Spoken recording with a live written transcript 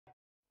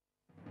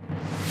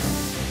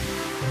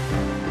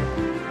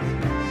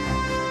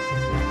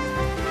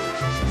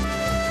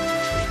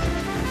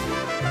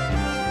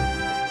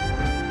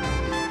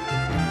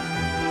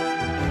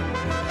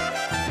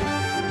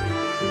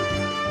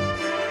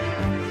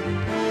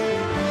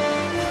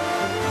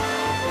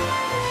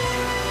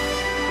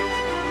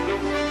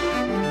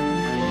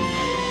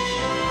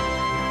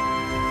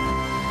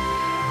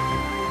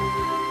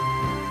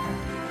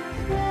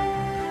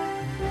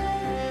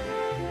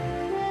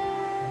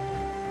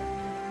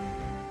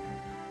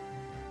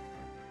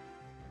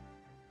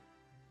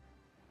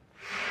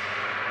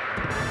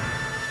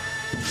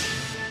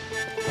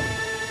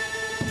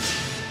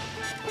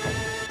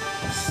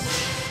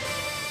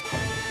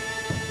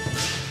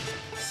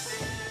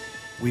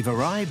We've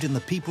arrived in the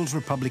People's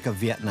Republic of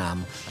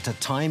Vietnam at a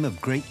time of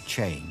great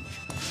change.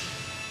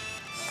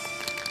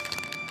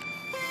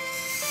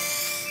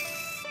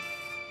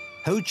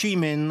 Ho Chi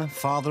Minh,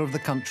 father of the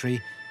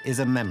country, is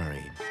a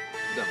memory.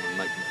 Don't want to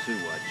make them too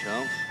wide,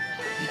 Charles.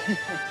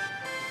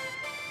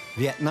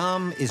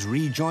 Vietnam is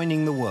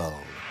rejoining the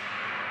world.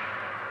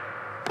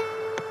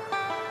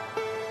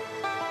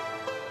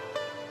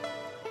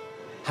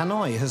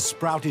 Hanoi has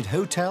sprouted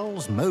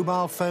hotels,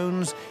 mobile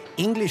phones,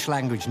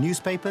 English-language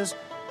newspapers,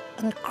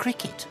 and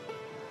cricket.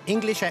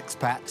 English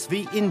expats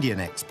v Indian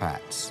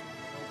expats.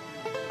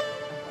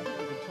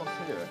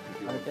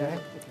 Okay.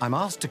 I'm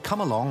asked to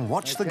come along,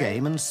 watch the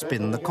game, and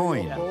spin the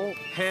coin.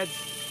 Head.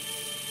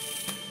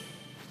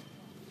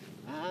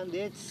 And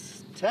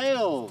it's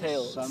tails.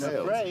 Tails. I'm Tails.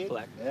 afraid.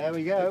 Black. There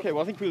we go. Okay,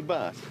 well, I think we'll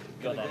bat.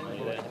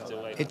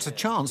 It's a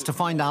chance to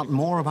find out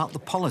more about the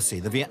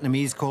policy the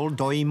Vietnamese call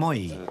Doi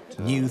Moi,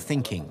 new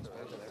thinking.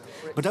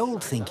 But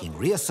old thinking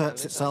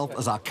reasserts itself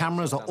as our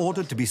cameras are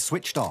ordered to be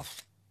switched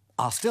off.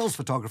 Our stills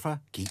photographer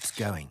keeps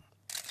going.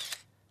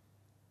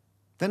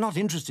 They're not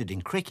interested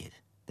in cricket,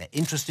 they're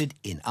interested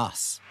in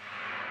us.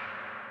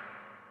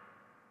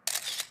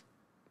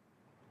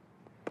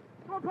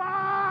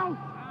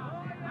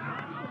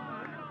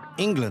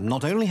 England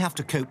not only have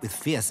to cope with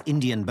fierce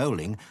Indian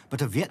bowling,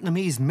 but a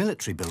Vietnamese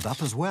military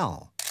build-up as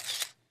well.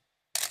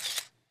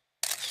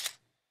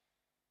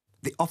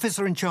 The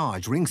officer in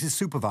charge rings his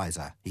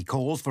supervisor. He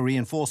calls for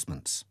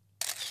reinforcements.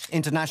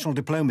 International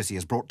diplomacy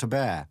is brought to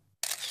bear.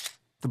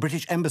 The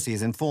British embassy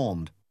is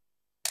informed.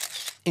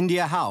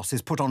 India House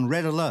is put on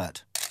red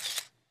alert.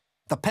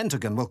 The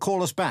Pentagon will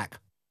call us back.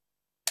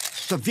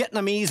 The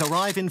Vietnamese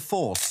arrive in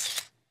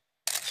force.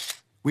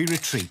 We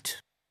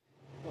retreat.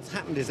 What's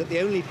happened is that the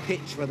only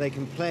pitch where they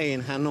can play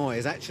in Hanoi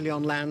is actually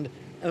on land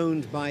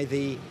owned by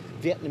the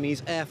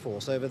Vietnamese Air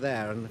Force over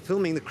there, and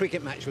filming the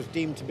cricket match was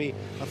deemed to be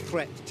a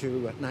threat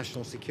to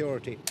national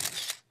security.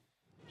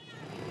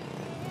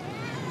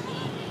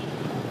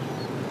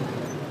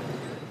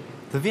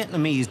 The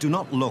Vietnamese do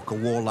not look a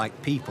warlike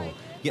people,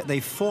 yet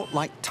they've fought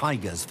like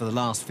tigers for the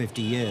last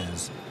 50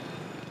 years,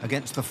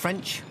 against the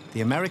French,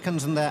 the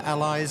Americans and their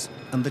allies,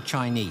 and the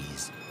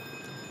Chinese.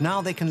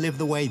 Now they can live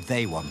the way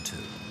they want to.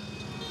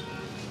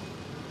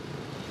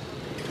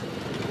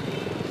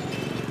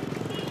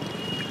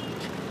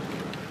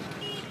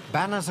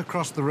 Banners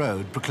across the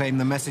road proclaim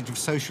the message of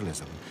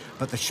socialism,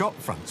 but the shop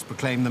fronts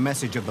proclaim the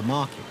message of the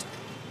market.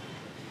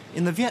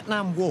 In the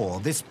Vietnam War,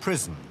 this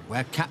prison,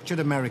 where captured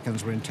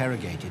Americans were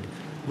interrogated,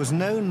 was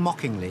known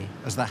mockingly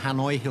as the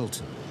Hanoi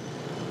Hilton.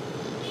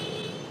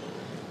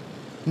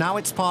 Now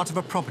it's part of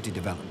a property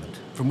development,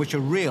 from which a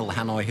real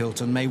Hanoi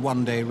Hilton may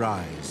one day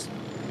rise.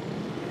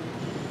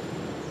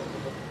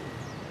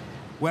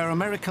 Where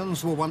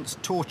Americans were once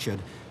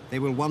tortured, they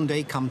will one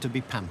day come to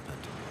be pampered.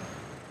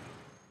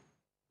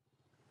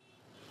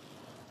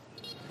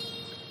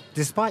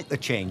 Despite the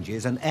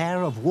changes, an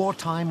air of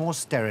wartime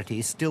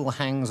austerity still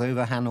hangs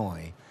over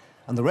Hanoi,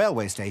 and the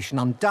railway station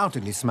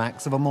undoubtedly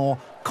smacks of a more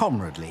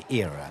comradely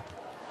era.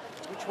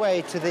 Which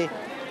way to the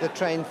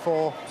train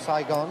for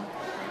Saigon?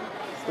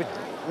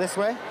 This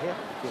way?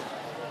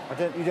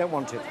 Yeah. You don't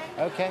want it.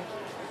 Okay.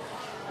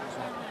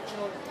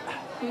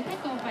 Quý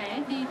khách có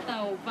vé đi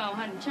tàu vào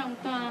hẳn trong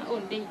toa,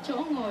 ổn định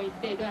chỗ ngồi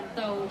để đoàn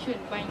tàu chuyển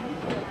bánh.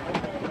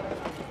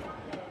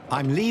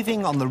 I'm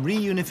leaving on the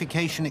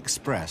Reunification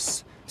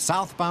Express,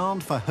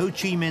 southbound for Ho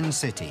Chi Minh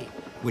City,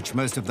 which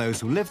most of those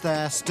who live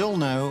there still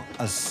know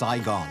as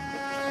Saigon.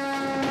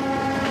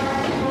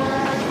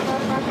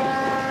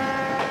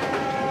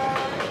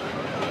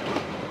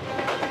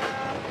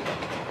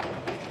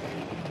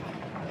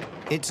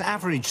 Its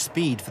average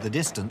speed for the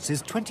distance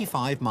is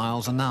 25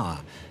 miles an hour,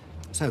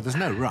 so there's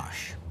no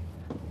rush.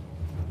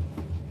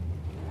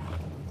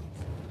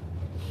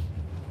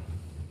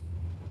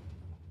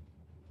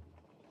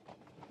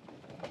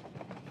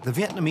 The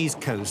Vietnamese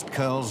coast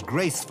curls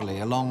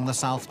gracefully along the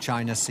South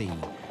China Sea.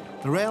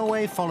 The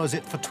railway follows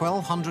it for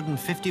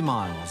 1,250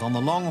 miles on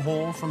the long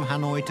haul from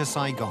Hanoi to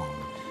Saigon,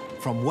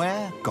 from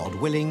where, God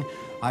willing,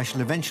 I shall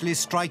eventually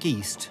strike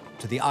east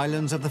to the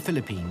islands of the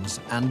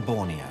Philippines and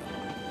Borneo.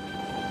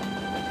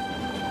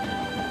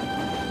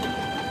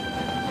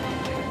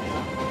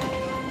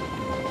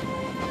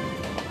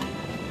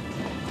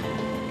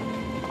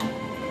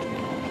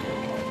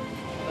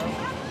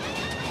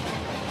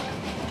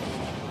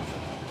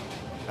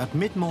 At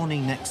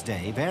mid-morning next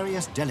day,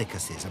 various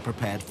delicacies are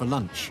prepared for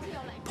lunch.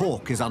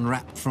 Pork is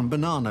unwrapped from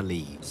banana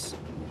leaves.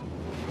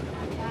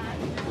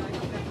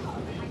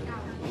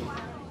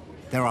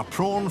 There are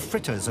prawn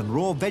fritters and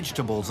raw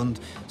vegetables and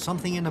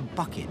something in a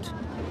bucket.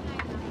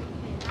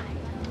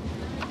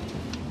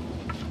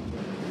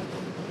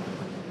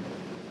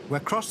 We're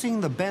crossing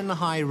the Ben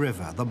Hai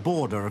River, the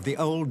border of the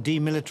old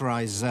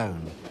demilitarized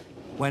zone.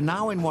 We're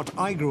now in what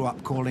I grew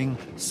up calling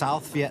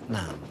South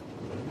Vietnam.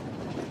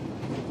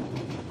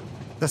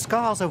 The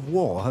scars of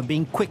war have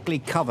been quickly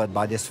covered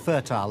by this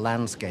fertile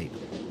landscape.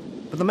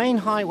 But the main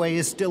highway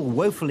is still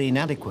woefully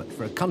inadequate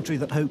for a country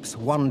that hopes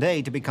one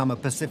day to become a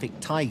Pacific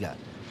tiger.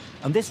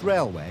 And this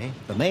railway,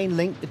 the main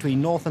link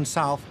between north and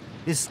south,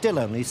 is still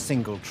only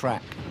single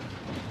track.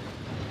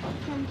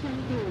 Trong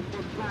tranh thủ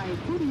một vài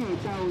phút nhảy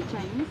tàu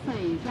tránh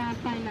xảy ra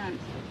tai nạn,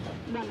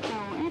 đoàn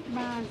tàu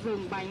S3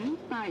 dừng bánh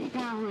tại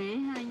ga Huế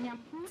 25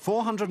 phút.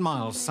 400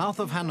 miles south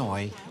of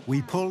Hanoi,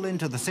 we pull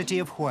into the city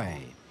of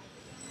Hue.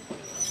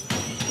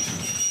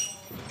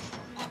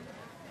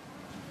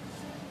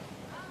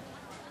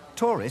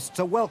 Tourists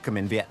are welcome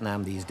in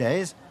Vietnam these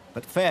days,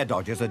 but fare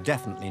dodgers are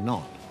definitely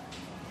not.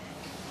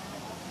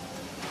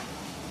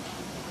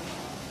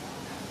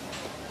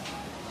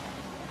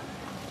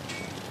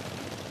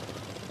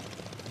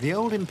 The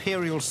old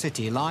imperial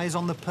city lies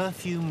on the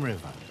Perfume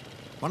River.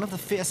 One of the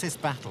fiercest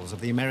battles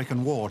of the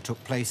American War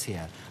took place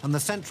here, and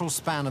the central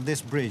span of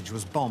this bridge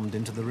was bombed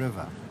into the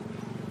river.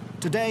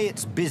 Today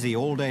it's busy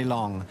all day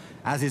long,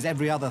 as is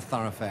every other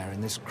thoroughfare in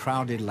this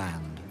crowded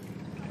land.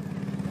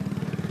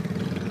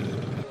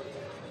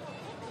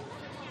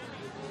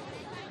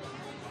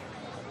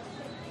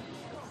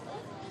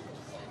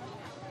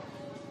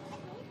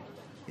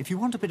 If you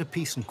want a bit of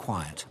peace and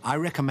quiet, I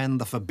recommend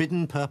the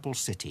Forbidden Purple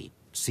City,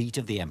 seat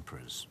of the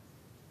emperors.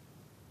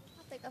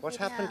 What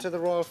happened to the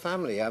royal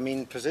family? I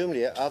mean,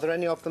 presumably, are there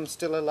any of them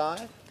still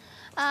alive?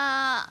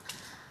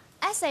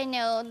 As I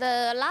know,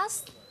 the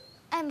last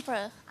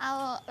emperor,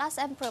 our last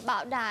emperor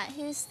Bao died.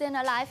 He's still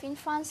alive in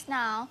France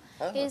now.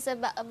 Oh. He's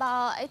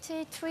about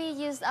 83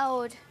 years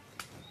old.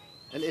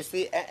 And is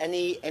there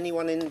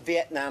anyone in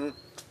Vietnam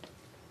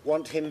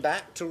want him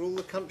back to rule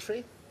the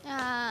country?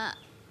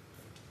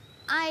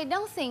 I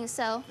don't think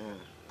so.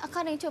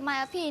 According to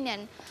my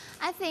opinion,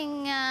 I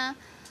think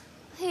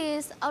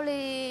he's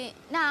only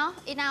now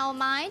in our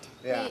mind.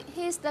 Yeah.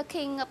 He's the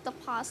king of the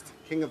past.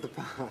 King of the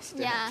past.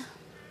 Yeah.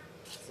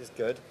 This is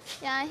good.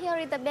 Yeah, here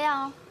is the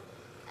bell.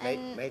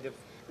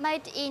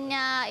 Made in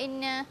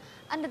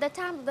under the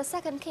time of the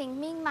second king,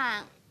 Minh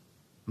Mạng.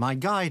 My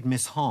guide,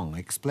 Miss Hong,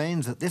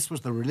 explains that this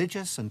was the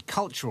religious and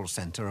cultural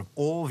centre of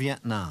all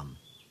Vietnam.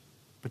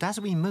 But as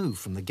we move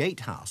from the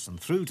gatehouse and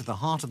through to the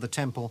heart of the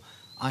temple,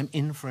 I'm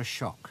in for a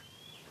shock.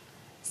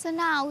 So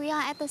now we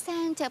are at the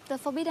center of the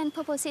Forbidden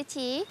Purple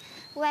City,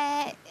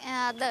 where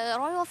the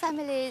royal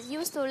families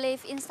used to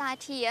live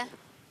inside here.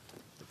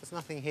 There's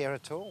nothing here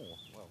at all.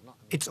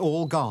 It's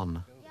all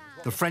gone.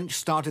 The French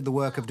started the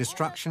work of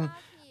destruction,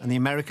 and the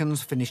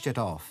Americans finished it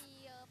off.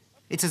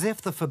 It's as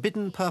if the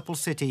Forbidden Purple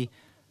City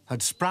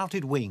had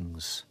sprouted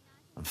wings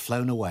and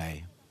flown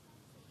away.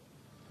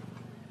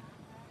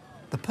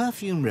 The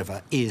Perfume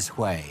River is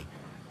Hue.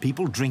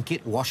 People drink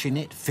it, wash in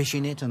it, fish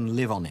in it, and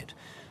live on it.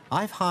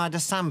 I've hired a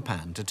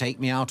sampan to take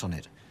me out on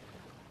it.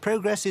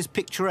 Progress is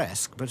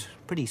picturesque, but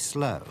pretty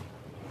slow.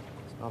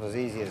 It's not as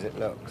easy as it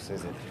looks,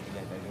 is it?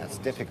 That's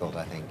difficult,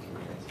 I think.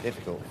 It's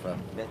difficult for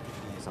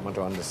someone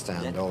to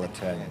understand all the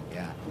turning,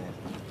 yeah.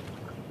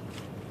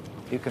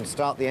 You can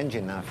start the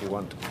engine now if you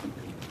want.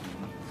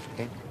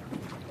 Okay.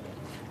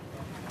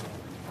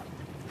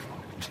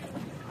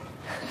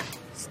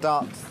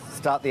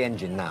 Start the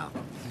engine now.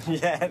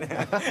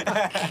 Yeah.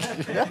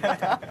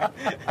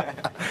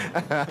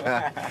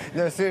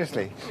 No,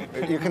 seriously.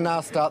 You can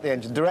now start the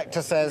engine.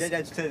 Director says,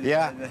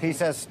 yeah, he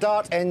says,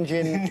 start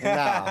engine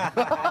now.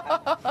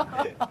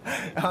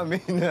 I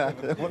mean,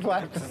 what do I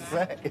have to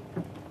say?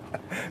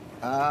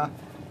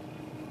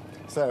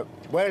 So,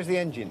 where is the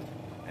engine?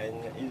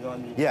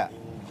 Yeah.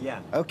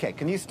 Yeah. Okay,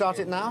 can you start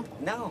it now?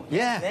 No.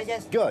 Yeah.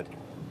 Yes. Good.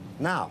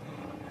 Now.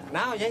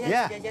 Now,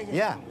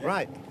 Yeah,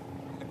 right.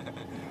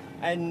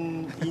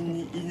 And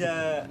in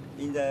the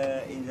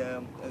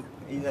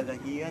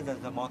here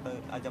the motor.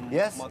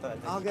 Yes. Motor.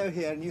 I'll go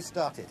here and you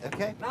start it.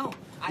 Okay. No.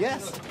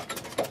 Yes.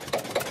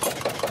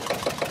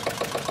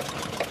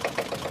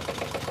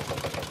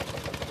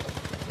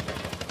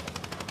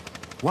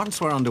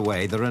 Once we're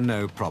underway, there are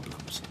no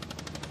problems.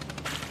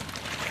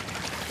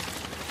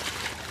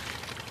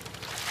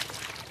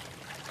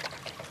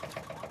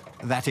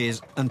 That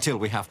is, until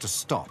we have to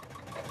stop.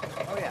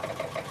 Oh, yeah.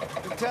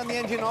 Turn the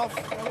engine off.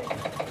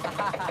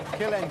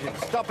 Kill engine.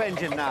 Stop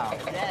engine now.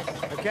 Yes.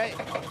 Okay?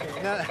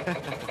 No.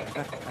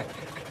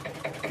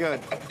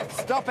 Good.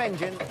 Stop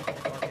engine.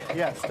 Okay.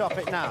 Yeah, stop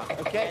it now.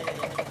 Okay?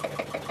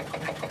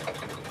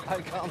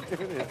 I can't do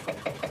this.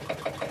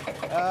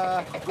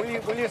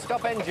 Will you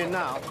stop engine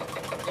now?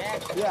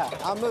 Yes. Yeah,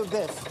 I'll move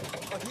this.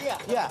 Oh, here?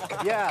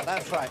 Yeah,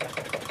 that's right.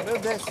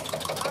 Move this.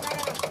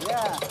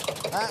 Yeah,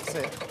 that's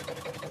it.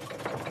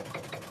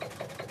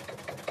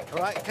 All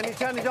right, can you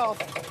turn it off?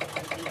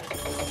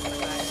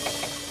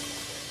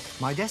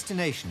 My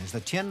destination is the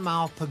Tien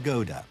Mau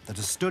Pagoda that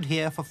has stood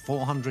here for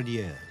 400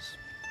 years.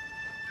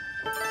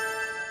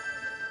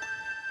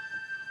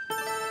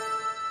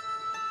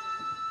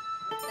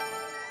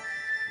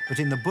 But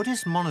in the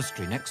Buddhist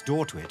monastery next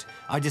door to it,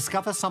 I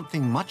discover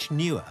something much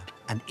newer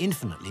and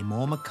infinitely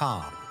more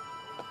macabre.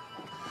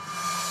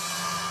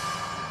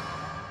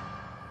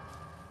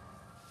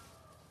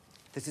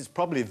 This is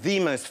probably the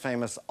most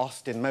famous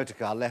Austin motor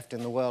car left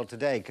in the world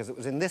today, because it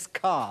was in this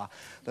car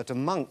that a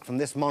monk from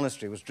this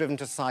monastery was driven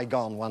to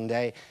Saigon one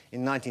day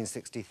in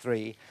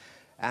 1963,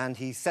 and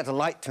he set a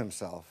light to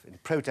himself in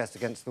protest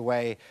against the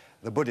way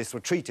the Buddhists were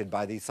treated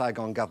by the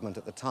Saigon government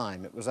at the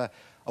time. It was a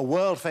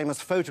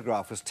world-famous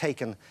photograph was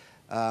taken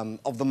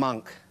of the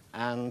monk,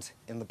 and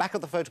in the back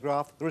of the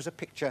photograph there is a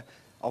picture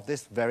of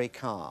this very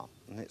car.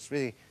 And it's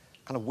really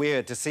kind of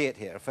weird to see it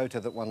here, a photo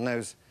that one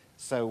knows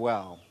so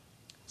well.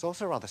 It's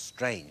also rather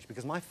strange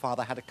because my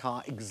father had a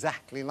car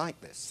exactly like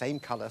this, same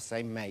colour,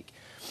 same make.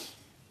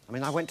 I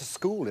mean, I went to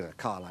school in a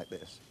car like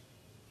this.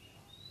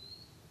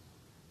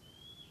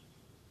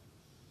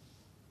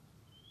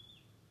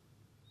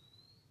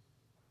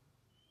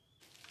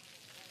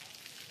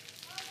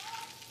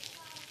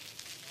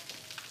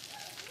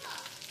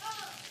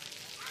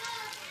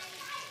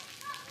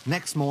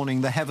 Next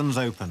morning, the heavens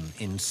open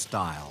in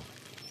style.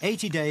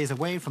 80 days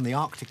away from the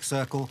Arctic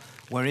Circle,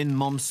 we're in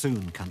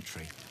monsoon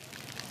country.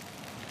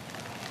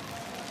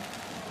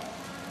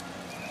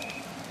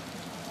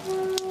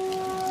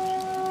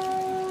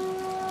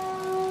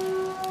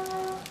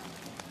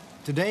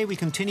 Today we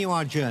continue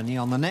our journey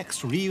on the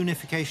next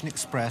reunification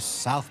express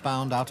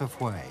southbound out of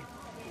Hue.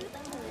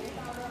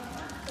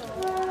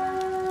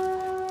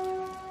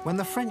 When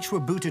the French were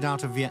booted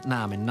out of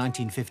Vietnam in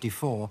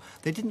 1954,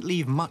 they didn't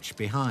leave much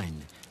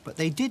behind, but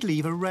they did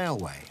leave a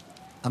railway.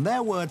 And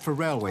their word for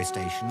railway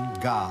station,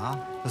 gare,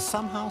 has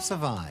somehow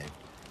survived.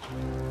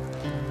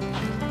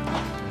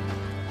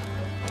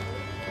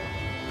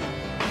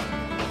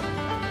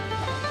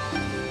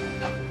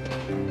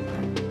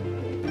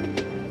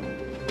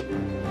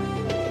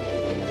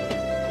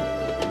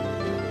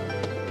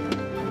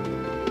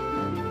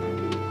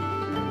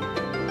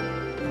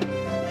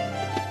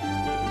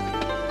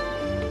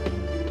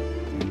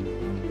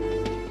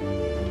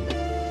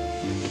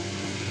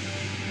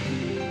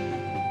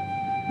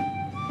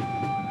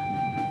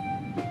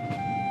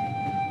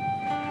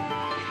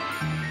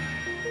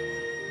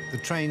 The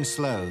train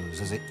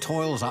slows as it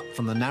toils up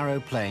from the narrow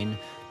plain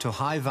to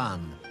Hai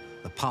Van,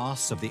 the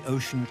pass of the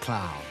ocean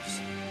clouds.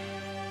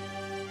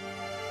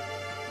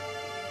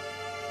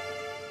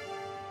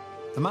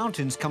 The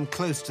mountains come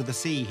close to the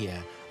sea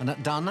here, and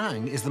at Da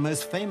Nang is the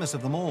most famous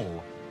of them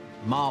all,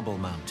 Marble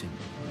Mountain.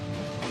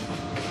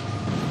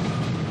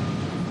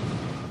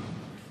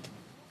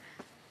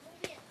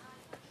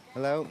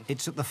 Hello.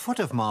 It's at the foot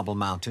of Marble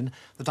Mountain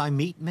that I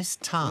meet Miss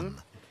Tan. Would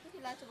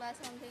you like to buy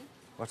something?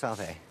 What are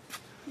they?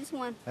 This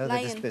one, Oh, they're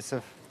lion. just bits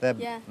of, they're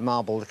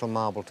marble, little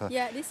marble.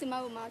 Yeah, this is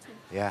Marble Mountain.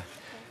 Yeah.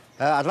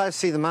 I'd like to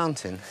see the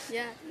mountain.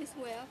 Yeah, this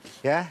way up.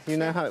 Yeah? You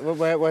know how,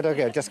 where do I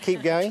go? Just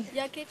keep going?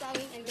 Yeah, keep going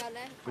and go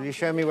left. Will you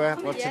show me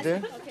what to do?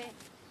 Okay.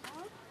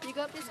 You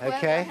go this way,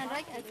 Okay.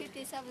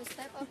 157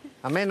 steps up.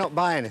 I may not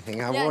buy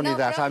anything, I warn you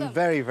that. problem. I'm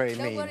very, very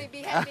Don't mean. worry,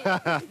 be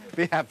happy.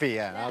 Be happy,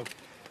 yeah.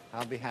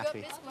 I'll be Go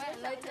happy. this way,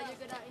 and later you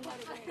go down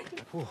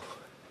into the way.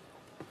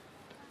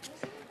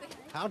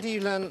 How do you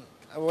learn,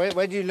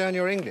 where do you learn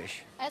your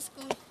English? At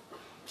school.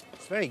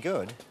 It's very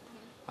good.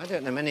 I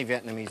don't know many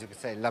Vietnamese who could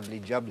say lovely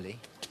jubbly.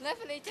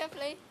 Lovely,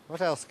 lovely.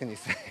 What else can you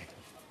say?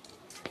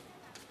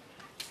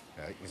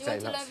 You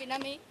want to learn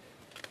Vietnamese?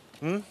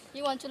 Hmm?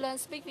 You want to learn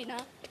speak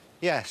Vietnam?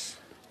 Yes.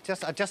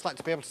 I'd just like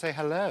to be able to say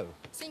hello.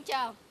 Xin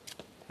chào.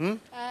 Hmm?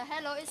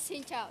 Hello is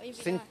xin chào in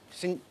Xin,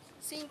 Vietnam.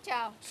 Xin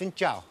chào. xin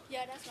chào.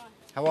 Yeah, that's right.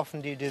 How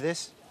often do you do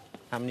this?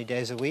 How many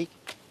days a week?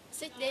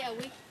 6 days a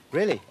week.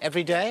 Really?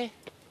 Every day?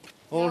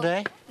 All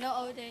day? No,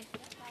 all day.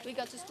 We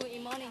go to school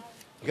in the morning.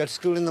 You go to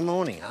school in the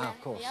morning? Ah, of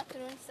In course. the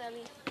afternoon, 7.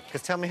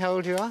 Because tell me how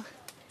old you are?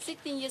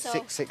 16 years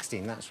old.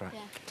 16, that's right. Yeah.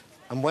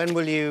 And when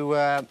will you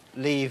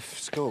leave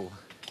school?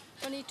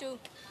 22.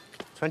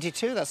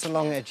 22? That's a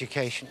long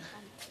education.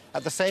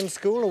 At the same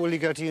school, or will you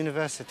go to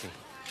university?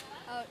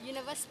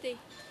 University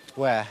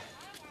Where?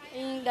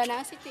 in Da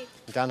Nang City.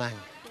 Da Nang.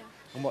 Yeah.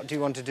 And what do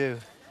you want to do?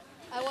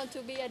 I want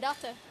to be a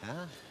doctor.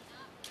 Ah.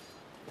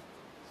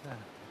 So, you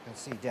can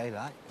see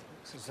daylight.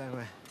 Looks as though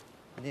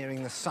we're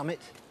nearing the summit.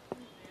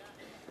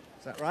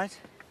 Is that right?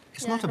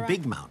 It's Yeah, not a right.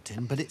 big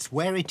mountain, but it's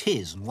where it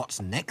is and what's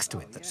next to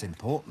it that's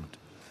important.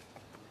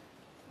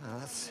 Oh,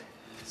 that's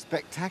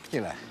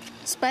spectacular.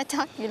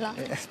 Spectacular.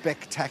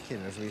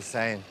 Spectacular, as we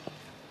say in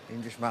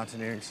English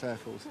mountaineering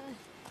circles.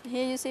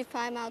 Here you see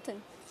 5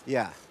 mountains.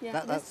 Yeah,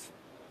 Yeah, that's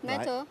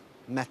Metal, right.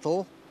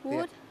 Metal.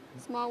 wood,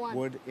 small one.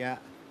 Wood, yeah,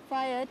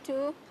 Fire,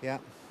 2, yeah.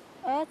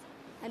 earth,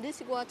 and this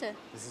is water.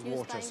 This is You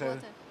water, start so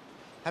water.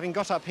 having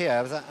got up here,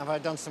 have I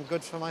done some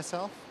good for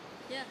myself?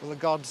 Yeah. Will the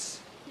gods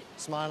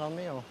smile on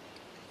me, or?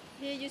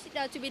 Here you sit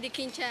down to be the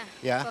king chair.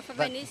 Yeah, For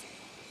that-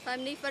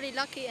 family very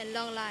lucky and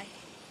long life.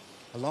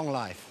 A long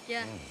life.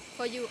 Yeah,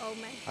 for you, old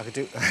man. I could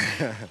do...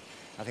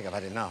 I think I've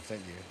had enough, don't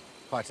you?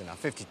 Quite enough.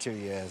 52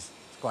 years,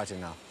 it's quite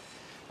enough.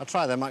 I'll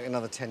try, there might get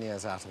another 10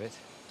 years out of it.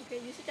 Okay,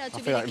 you sit down to I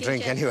be feel the like a king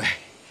drink chair. anyway.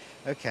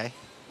 Okay,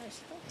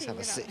 Let's let's have a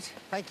it up. sit.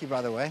 Thank you,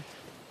 by the way.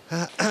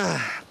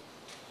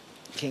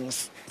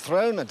 King's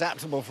throne,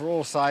 adaptable for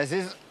all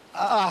sizes.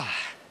 Ah!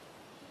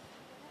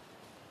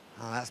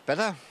 Oh, that's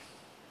better.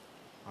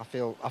 I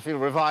feel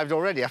revived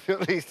already. I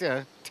feel at least,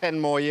 10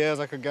 more years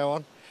I could go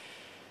on.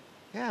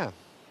 Yeah.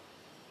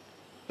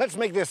 Let's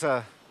make this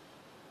a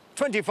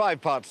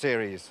 25-part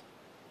series.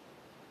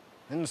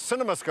 In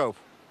CinemaScope.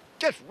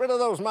 Get rid of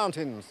those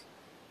mountains.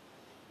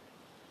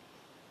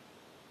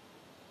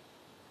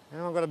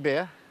 Anyone got a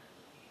beer?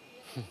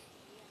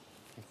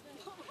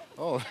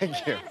 Oh,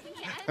 thank you.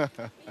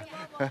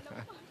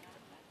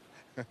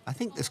 I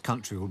think this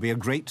country will be a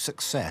great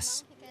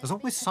success. There's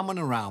always someone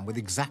around with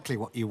exactly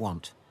what you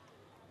want.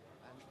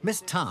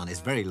 Miss Tan is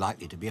very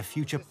likely to be a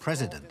future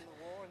president.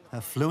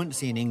 Her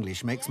fluency in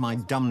English makes my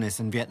dumbness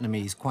in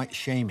Vietnamese quite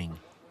shaming.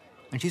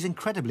 And she's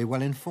incredibly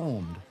well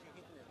informed.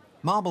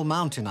 Marble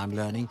Mountain, I'm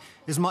learning,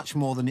 is much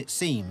more than it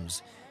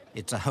seems.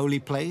 It's a holy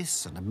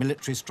place and a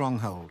military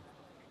stronghold.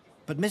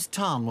 But Miss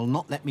Tan will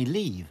not let me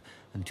leave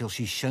until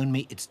she's shown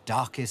me its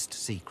darkest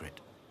secret.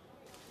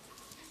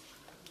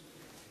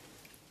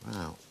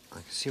 Wow, I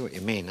can see what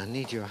you mean. I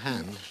need your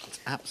hand.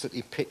 It's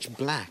absolutely pitch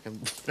black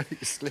and very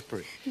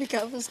slippery. Be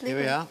careful,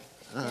 slippery. Here we are.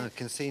 Oh, I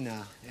can see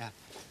now, yeah.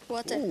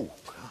 Water. Ooh.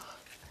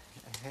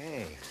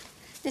 Hey.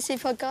 This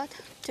is for God,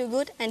 too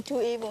good and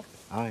too evil.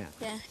 Oh, yeah.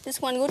 Yeah,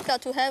 this one good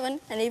God to heaven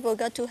and evil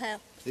God to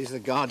hell. These are the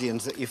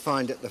guardians that you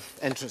find at the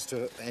entrance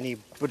to any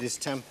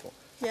Buddhist temple.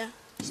 Yeah.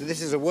 So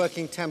this is a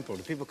working temple.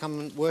 Do people come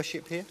and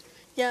worship here?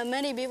 Yeah,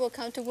 many people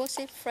come to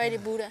worship Friday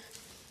Buddha.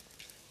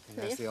 And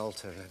that's the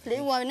altar and Live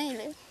everything. qua này,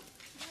 live.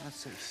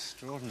 That's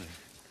extraordinary.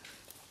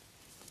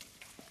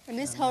 And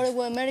this Holy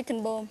War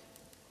American bomb.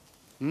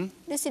 Hmm?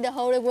 This is the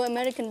Holy War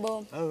American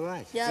bomb. Oh,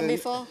 right. Yeah, So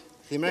before.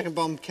 The American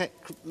bomb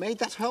made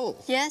that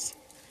hole? Yes.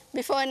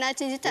 Before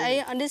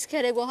 1968, on this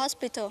Cathedral was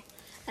hospital.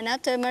 And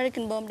after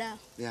American bomb down.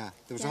 Yeah.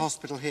 There was a Yeah.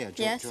 hospital here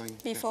Yes, during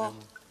before.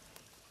 Vietnam.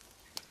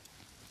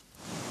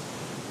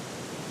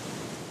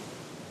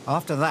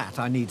 After that,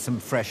 I need some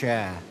fresh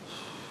air.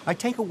 I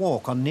take a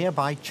walk on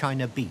nearby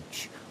China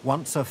Beach,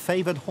 once a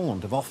favoured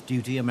haunt of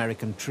off-duty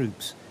American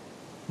troops.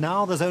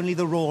 Now there's only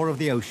the roar of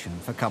the ocean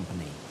for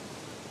company.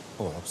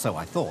 Or so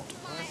I thought.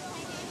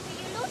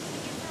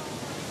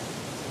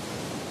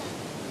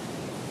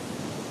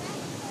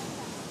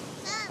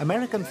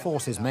 American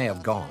forces may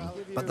have gone,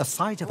 but the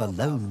sight of a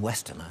lone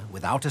Westerner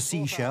without a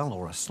seashell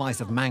or a slice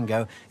of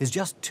mango is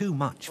just too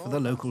much for the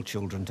local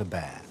children to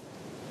bear.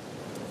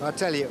 I'll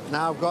tell you,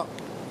 now I've got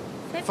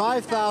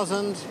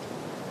 5,000,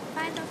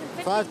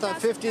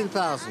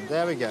 15,000.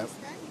 There we go.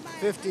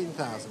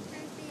 15,000.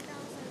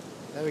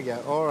 There we go.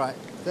 All right.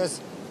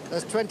 There's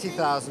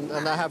 20,000,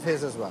 and I have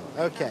his as well.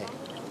 Okay.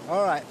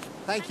 All right.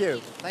 Thank you.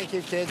 Thank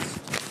you, kids.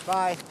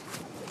 Bye.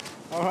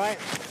 All right.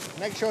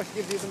 Make sure she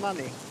gives you the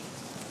money.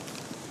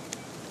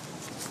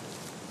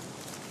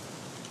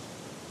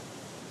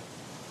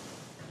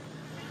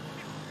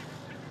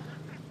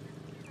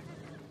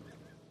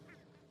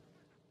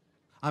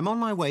 I'm on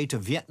my way to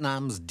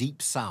Vietnam's deep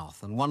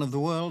south and one of the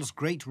world's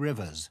great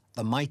rivers,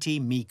 the mighty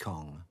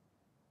Mekong.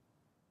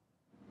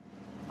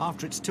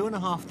 After its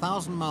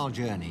 2,500-mile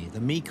journey, the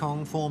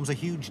Mekong forms a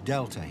huge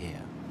delta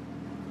here.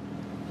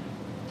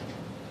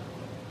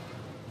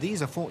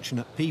 These are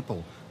fortunate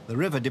people. The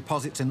river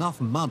deposits enough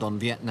mud on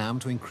Vietnam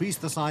to increase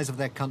the size of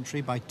their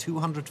country by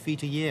 200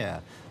 feet a year.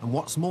 And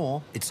what's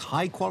more, it's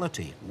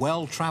high-quality,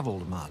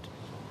 well-travelled mud.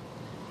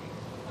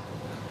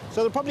 So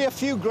there are probably a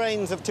few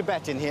grains of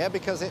Tibet in here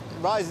because it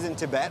rises in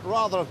Tibet,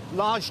 rather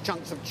large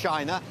chunks of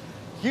China,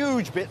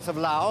 huge bits of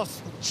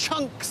Laos,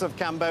 chunks of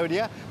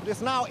Cambodia, but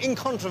it's now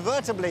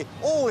incontrovertibly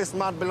all this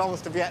mud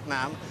belongs to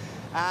Vietnam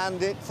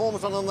and it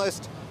forms one of the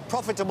most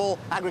profitable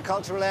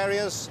agricultural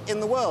areas in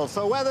the world.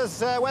 So where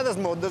there's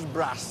mud, there's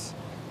brass,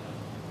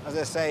 as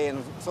they say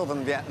in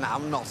southern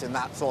Vietnam, not in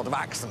that sort of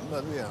accent,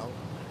 but you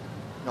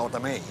know what I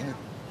mean.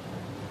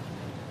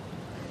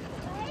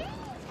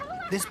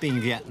 This being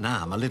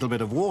Vietnam, a little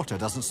bit of water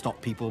doesn't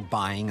stop people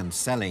buying and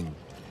selling.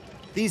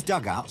 These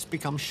dugouts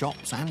become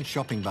shops and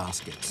shopping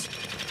baskets.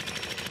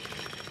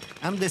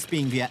 And this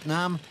being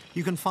Vietnam,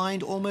 you can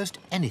find almost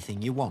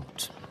anything you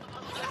want.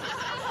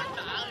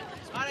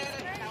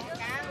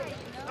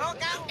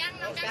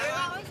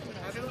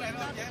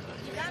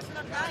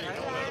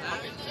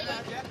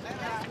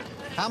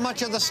 How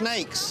much are the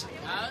snakes?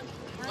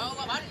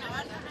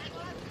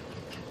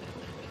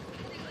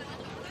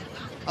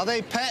 Are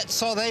they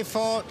pets or are they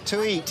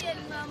to eat?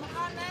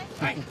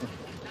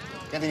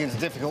 Getting into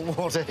difficult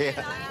water here.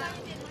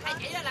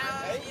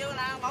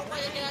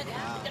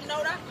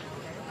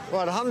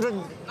 What,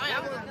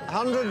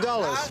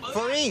 $100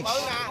 for each?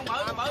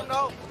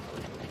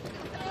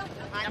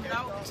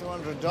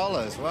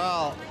 $200.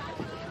 Well,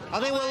 I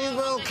think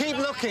we'll keep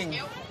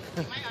looking.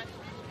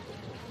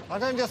 I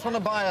don't just want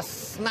to buy a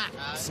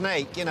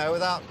snake, you know,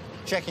 without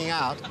checking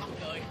out.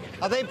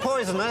 Are they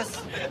poisonous?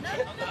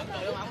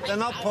 They're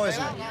not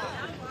poisonous.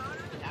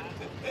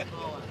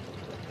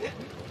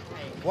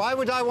 Why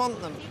would I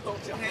want them?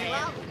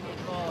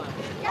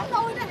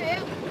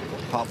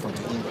 Apart from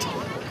to eat.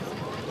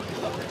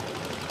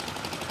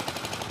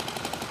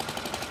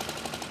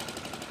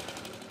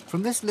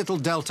 From this little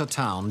delta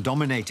town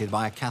dominated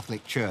by a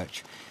Catholic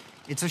church,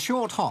 it's a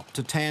short hop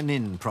to Tay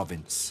Ninh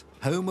province,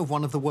 home of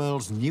one of the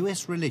world's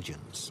newest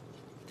religions.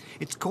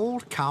 It's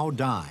called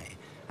Caodaist,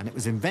 and it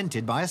was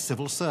invented by a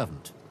civil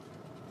servant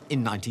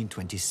in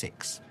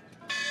 1926.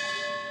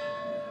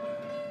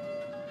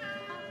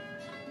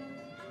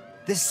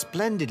 This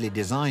splendidly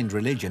designed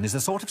religion is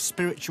a sort of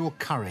spiritual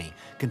curry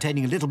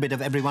containing a little bit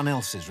of everyone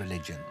else's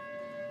religion.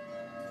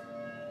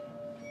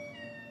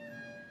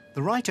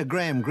 The writer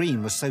Graham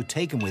Greene was so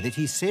taken with it,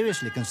 he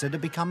seriously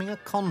considered becoming a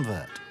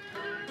convert.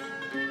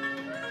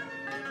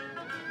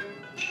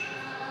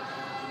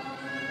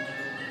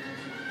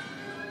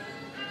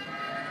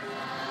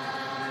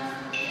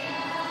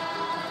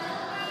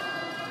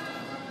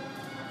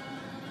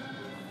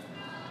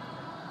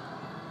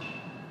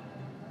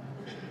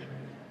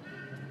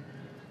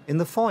 In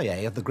the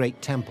foyer of the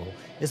great temple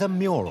is a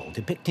mural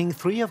depicting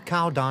 3 of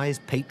Caodai's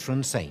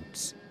patron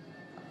saints: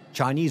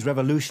 Chinese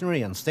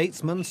revolutionary and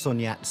statesman Sun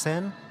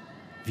Yat-sen,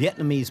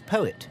 Vietnamese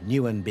poet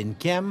Nguyen Binh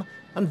Kiem,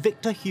 and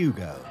Victor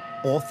Hugo,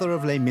 author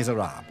of Les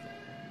Miserables.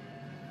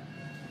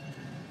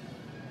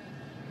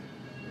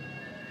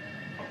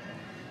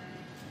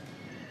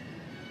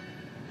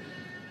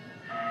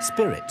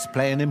 Spirits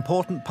play an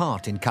important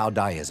part in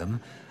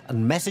Caodaism,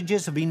 and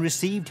messages have been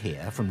received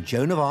here from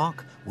Joan of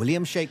Arc,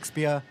 William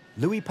Shakespeare,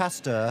 Louis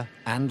Pasteur,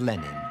 and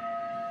Lenin.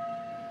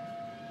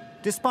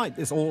 Despite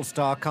this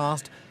all-star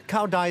cast,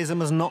 Caodaism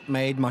has not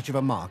made much of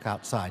a mark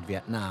outside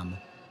Vietnam,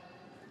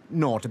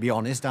 nor, to be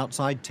honest,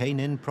 outside Tay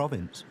Ninh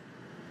province.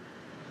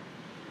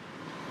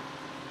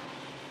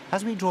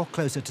 As we draw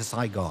closer to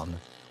Saigon,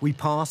 we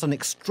pass an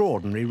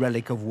extraordinary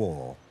relic of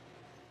war.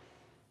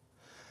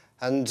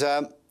 And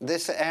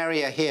this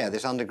area here,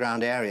 this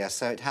underground area,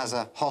 so it has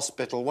a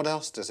hospital. What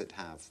else does it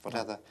have? What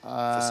other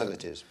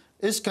facilities?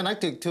 It's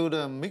connected to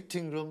the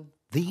meeting room.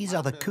 These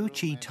are the Cu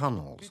Chi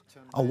tunnels,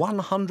 a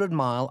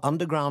 100-mile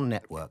underground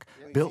network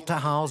built to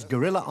house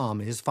guerrilla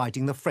armies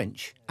fighting the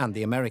French and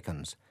the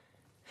Americans.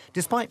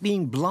 Despite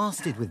being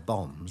blasted with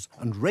bombs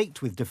and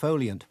raked with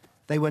defoliant,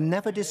 they were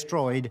never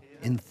destroyed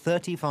in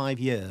 35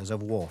 years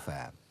of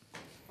warfare.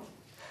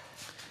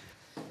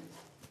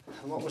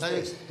 What was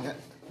this?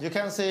 You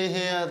can see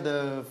here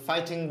the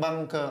fighting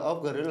bunker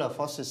of guerrilla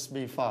forces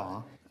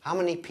before. How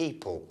many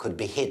people could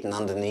be hidden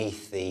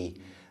underneath the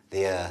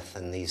earth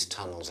and these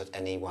tunnels at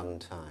any one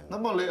time?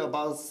 Normally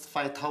about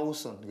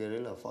 5,000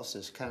 guerrilla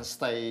forces can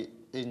stay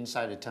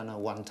inside the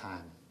tunnel one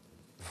time.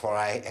 Before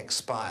I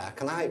expire,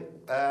 can I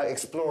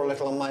explore a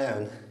little on my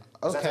own?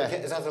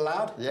 Okay. Is that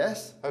allowed?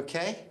 Yes.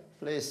 Okay.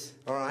 Please.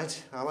 All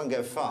right. I won't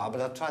go far,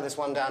 but I'll try this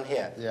one down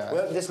here. Yeah.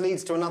 Well, this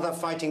leads to another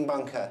fighting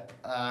bunker.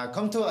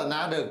 Come to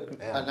another,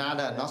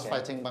 not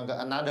fighting bunker,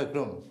 another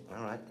room.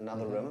 All right,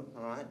 another room.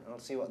 All right, I'll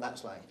see what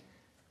that's like.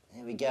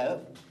 Here we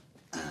go.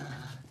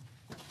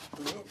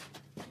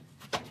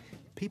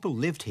 People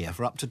lived here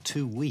for up to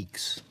 2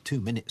 weeks. 2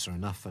 minutes are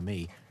enough for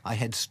me. I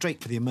head straight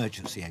for the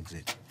emergency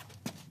exit.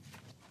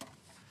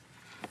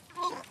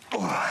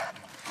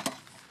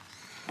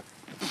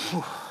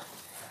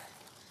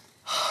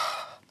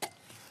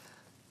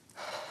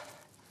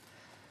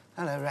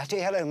 Hello, Ratty.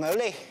 Hello,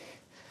 Molly.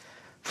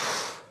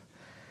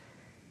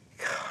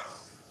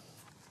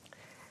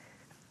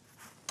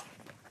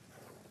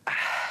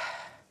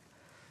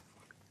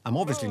 I'm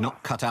obviously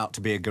not cut out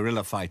to be a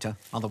guerrilla fighter,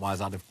 otherwise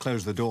I'd have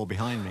closed the door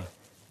behind me.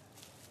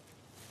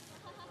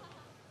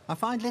 I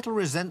find little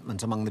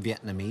resentment among the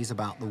Vietnamese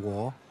about the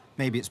war.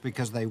 Maybe it's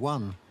because they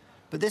won.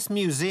 But this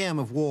museum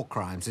of war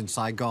crimes in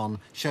Saigon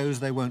shows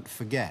they won't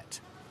forget.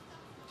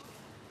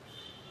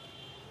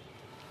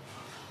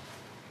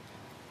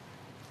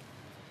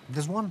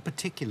 There's one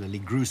particularly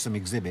gruesome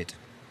exhibit,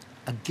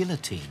 a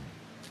guillotine,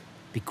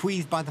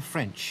 bequeathed by the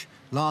French,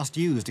 last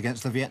used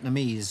against the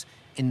Vietnamese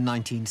in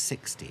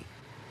 1960.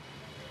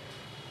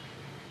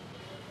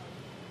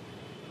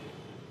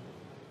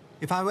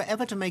 If I were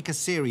ever to make a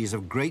series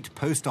of great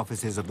post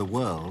offices of the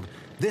world,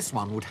 this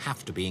one would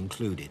have to be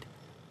included.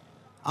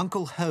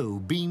 Uncle Ho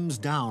beams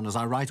down as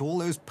I write all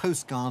those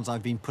postcards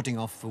I've been putting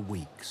off for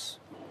weeks.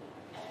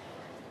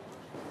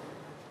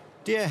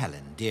 Dear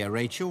Helen, dear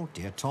Rachel,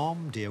 dear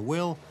Tom, dear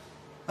Will,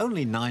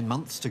 only 9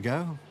 months to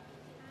go.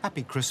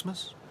 Happy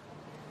Christmas.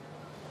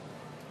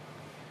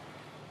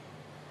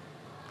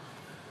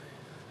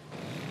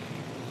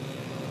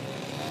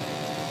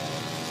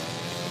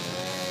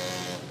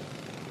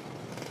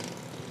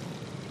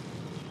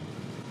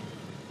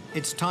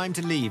 It's time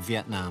to leave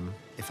Vietnam,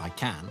 if I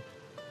can.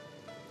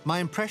 My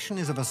impression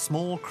is of a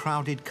small,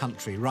 crowded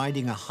country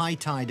riding a high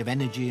tide of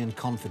energy and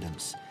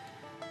confidence.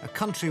 A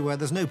country where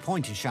there's no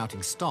point in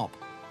shouting stop.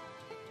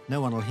 No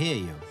one will hear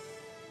you.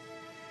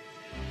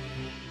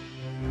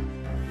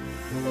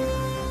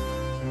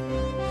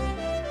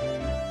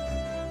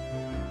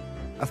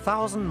 A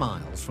 1,000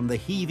 miles from the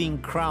heaving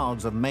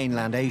crowds of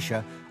mainland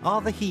Asia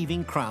are the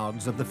heaving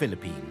crowds of the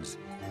Philippines,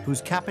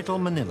 whose capital,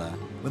 Manila,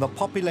 with a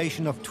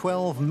population of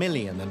 12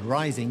 million and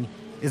rising,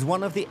 is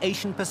one of the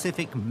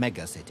Asian-Pacific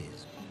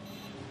megacities.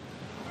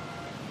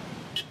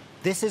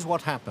 This is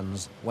what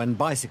happens when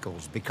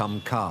bicycles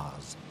become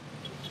cars.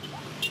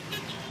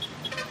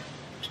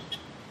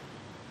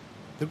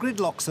 The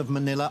gridlocks of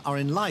Manila are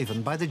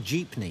enlivened by the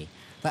jeepney,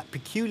 that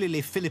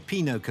peculiarly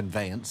Filipino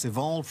conveyance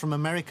evolved from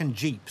American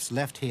jeeps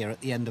left here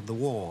at the end of the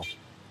war.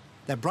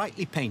 They're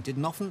brightly painted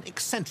and often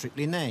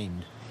eccentrically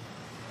named.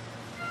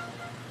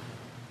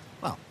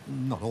 Well,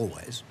 not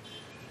always.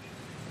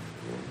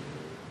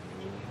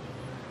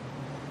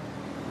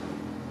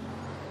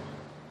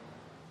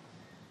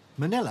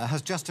 Manila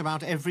has just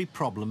about every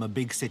problem a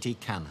big city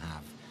can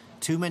have.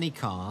 Too many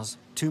cars,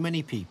 too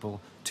many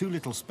people, too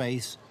little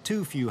space,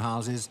 too few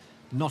houses,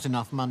 not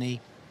enough money,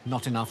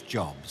 not enough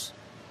jobs.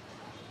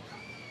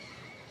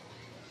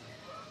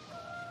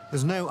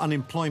 There's no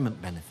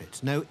unemployment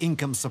benefit, no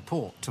income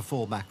support to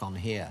fall back on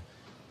here.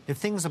 If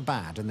things are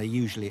bad, and they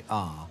usually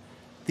are,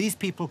 these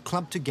people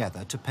club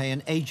together to pay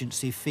an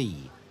agency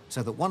fee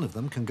so that one of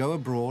them can go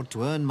abroad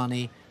to earn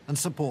money and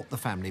support the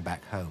family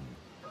back home.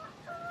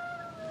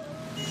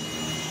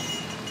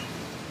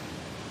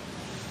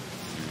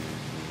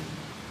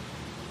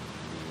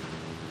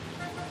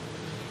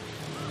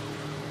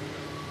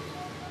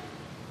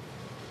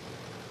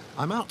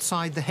 I'm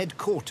outside the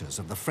headquarters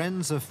of the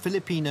Friends of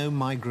Filipino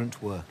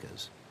Migrant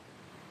Workers.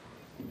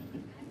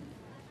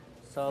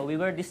 So we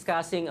were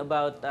discussing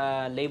about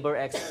labor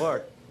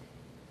export.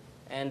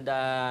 And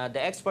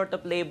the export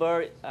of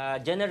labor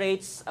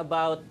generates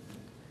about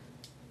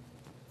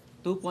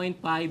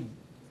 $2.5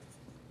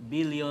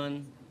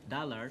 billion.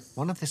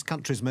 One of this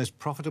country's most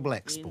profitable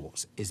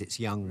exports is its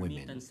young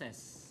women.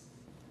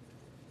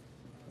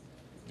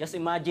 Just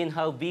imagine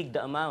how big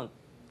the amount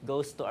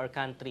goes to our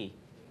country.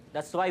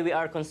 That's why we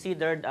are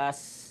considered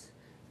as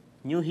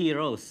new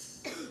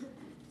heroes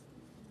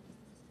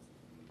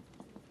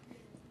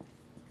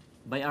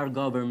by our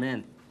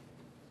government.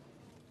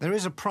 There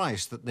is a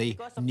price that the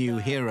new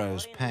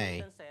heroes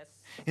pay.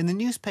 In the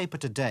newspaper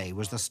today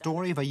was the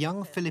story of a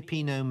young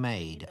Filipino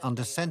maid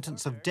under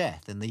sentence of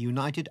death in the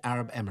United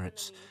Arab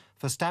Emirates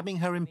for stabbing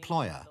her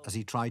employer as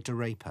he tried to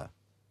rape her.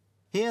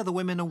 Here the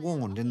women are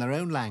warned in their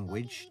own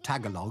language,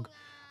 Tagalog,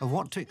 of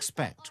what to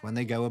expect when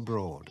they go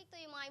abroad.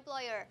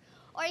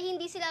 Or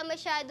hindi sila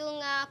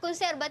masyadong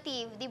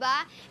conservative, di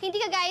ba? Hindi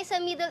kagaya sa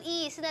Middle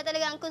East na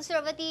talagang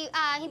conservative,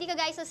 hindi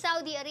kagaya sa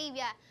Saudi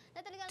Arabia.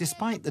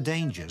 Despite the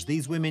dangers,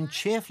 these women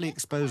cheerfully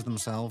expose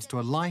themselves to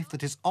a life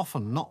that is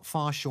often not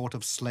far short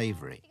of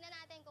slavery.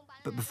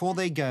 But before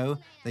they go,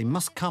 they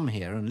must come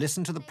here and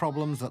listen to the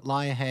problems that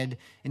lie ahead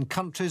in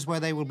countries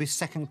where they will be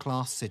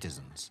second-class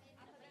citizens.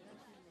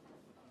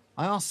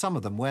 I asked some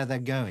of them where they're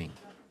going.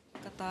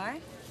 Qatar.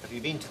 Have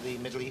you been to the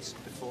Middle East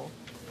before?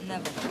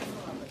 Never.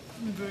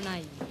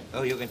 Brunei.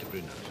 Oh, you're going to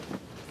Brunei.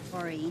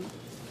 Bahrain.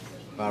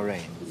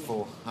 Bahrain.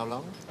 For how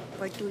long?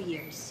 For 2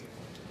 years.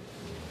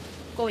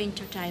 Going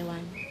to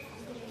Taiwan.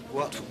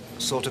 What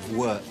sort of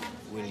work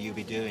will you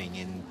be doing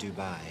in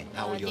Dubai?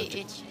 How will you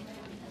DH.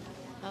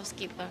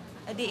 Housekeeper.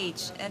 A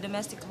DH, a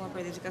domestic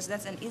cooperative, because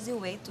that's an easy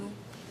way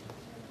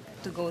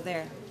to go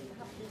there.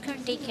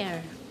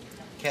 Caretaker.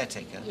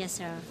 Caretaker? Yes,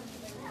 sir.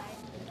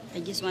 I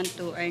just want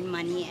to earn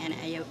money, and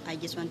I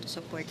just want to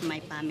support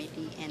my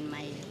family and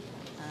my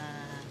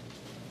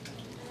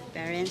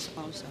parents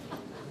also.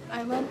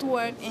 I want to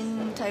work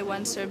in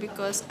Taiwan, sir,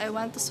 because I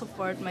want to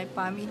support my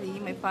family,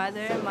 my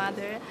father,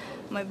 mother,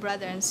 my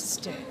brother and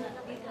sister.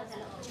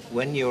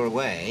 When you're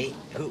away,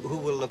 who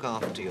will look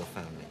after your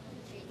family?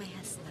 My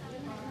husband.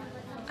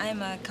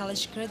 I'm a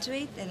college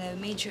graduate and a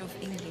major of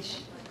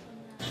English.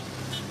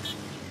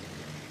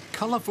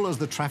 Colourful as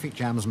the traffic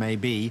jams may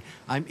be,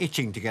 I'm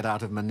itching to get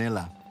out of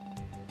Manila.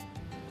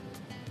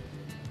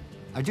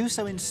 I do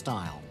so in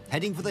style,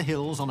 heading for the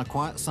hills on a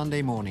quiet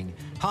Sunday morning,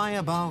 high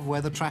above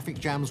where the traffic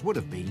jams would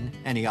have been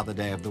any other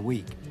day of the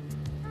week.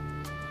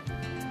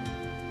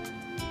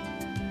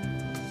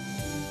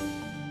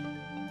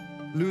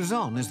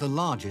 Luzon is the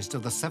largest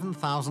of the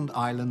 7,000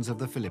 islands of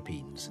the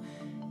Philippines.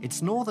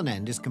 Its northern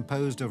end is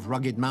composed of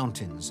rugged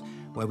mountains,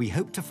 where we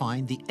hope to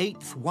find the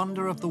 8th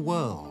wonder of the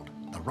world,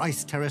 the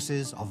rice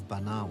terraces of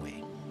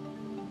Banawe.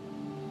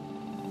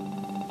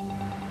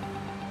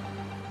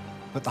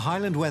 But the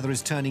highland weather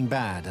is turning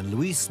bad, and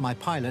Luis, my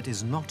pilot,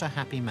 is not a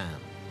happy man.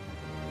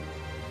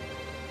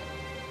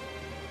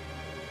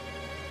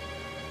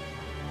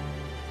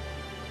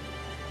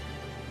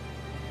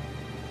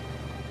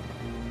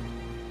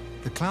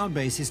 The cloud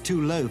base is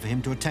too low for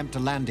him to attempt a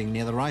landing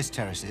near the rice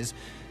terraces,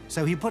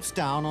 so he puts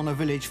down on a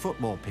village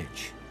football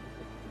pitch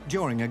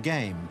during a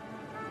game.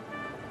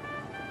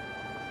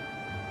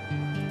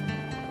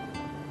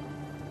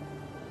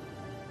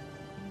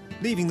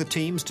 Leaving the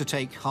teams to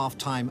take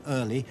half-time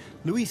early,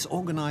 Luis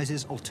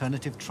organises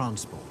alternative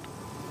transport.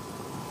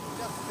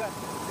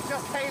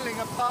 Just hailing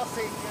a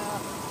passing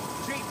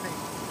jeepney.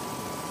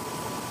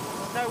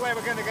 There's no way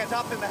we're going to get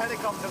up in the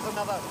helicopters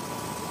another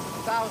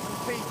 1,000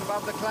 feet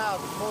above the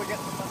clouds before we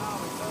get to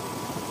Manawi. So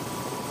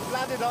we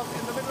landed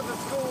in the middle of the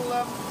school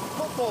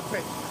football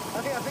pitch.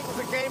 I think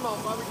there's a game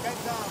on while we came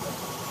down.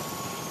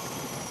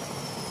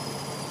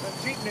 The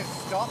jeepney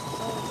stopped,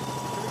 so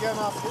should we go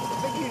and ask him?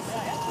 I think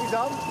he's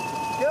on.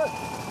 Good.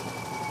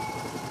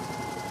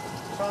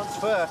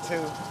 Transfer to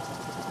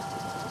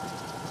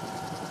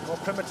more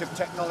primitive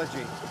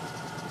technology.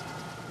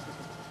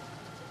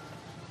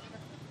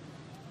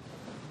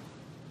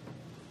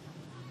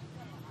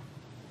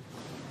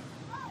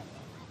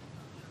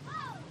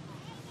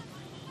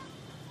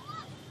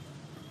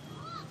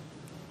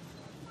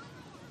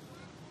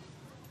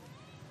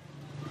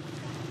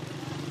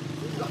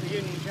 We've got the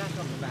Jack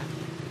on the back.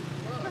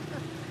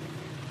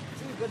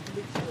 Too good to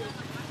be true.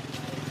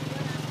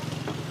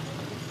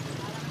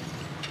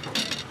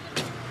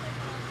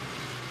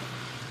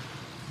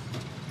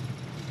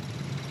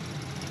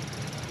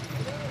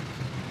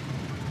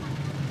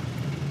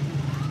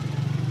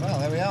 Well,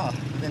 there we are.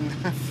 Within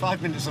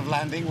 5 minutes of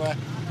landing, we're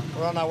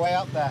on our way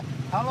up there.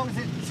 How long is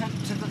it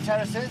to the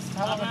terraces?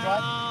 How long a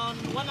drive?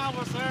 Around 1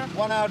 hour, sir.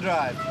 1 hour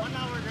drive. 1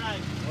 hour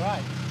drive.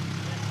 Right.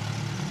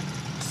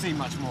 See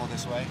much more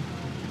this way.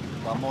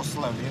 Well, more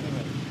slowly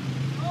anyway.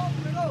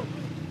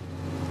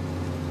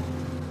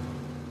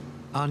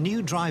 Our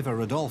new driver,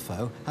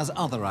 Rodolfo, has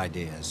other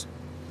ideas.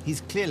 He's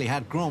clearly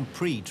had Grand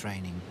Prix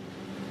training.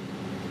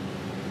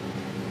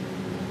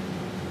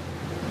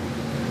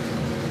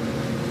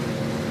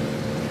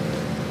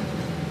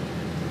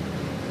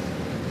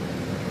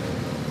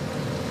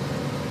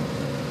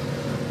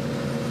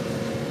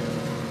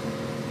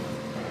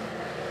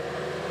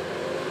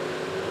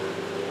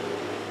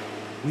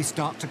 We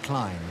start to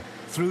climb,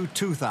 through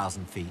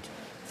 2,000 feet,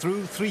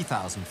 through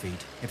 3,000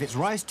 feet. If it's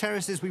rice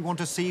terraces we want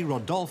to see,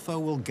 Rodolfo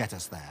will get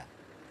us there.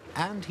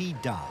 And he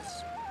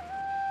does.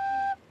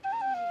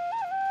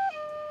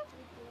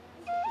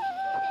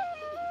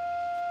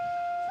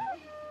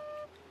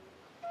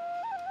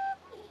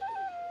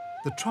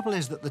 The trouble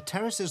is that the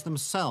terraces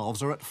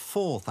themselves are at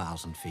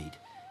 4,000 feet.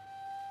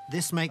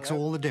 This makes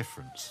all the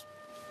difference.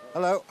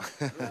 Hello.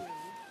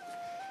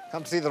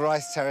 Come to see the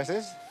rice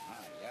terraces?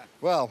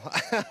 Well,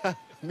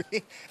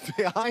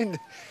 behind,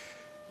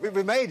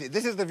 we made it.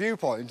 This is the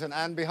viewpoint,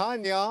 and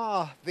behind me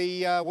are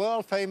the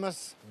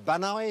world-famous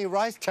Hanoi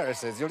rice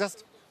terraces. You'll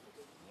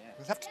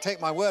have to take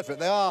my word for it.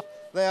 They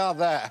are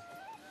there.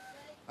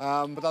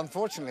 But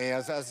unfortunately,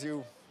 as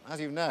you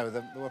know,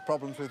 there were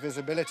problems with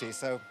visibility.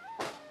 So,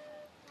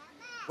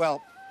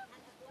 well,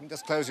 you can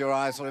just close your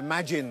eyes or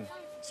imagine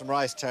some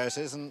rice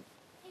terraces, and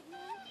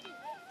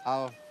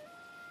I'll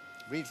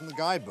read from the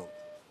guidebook.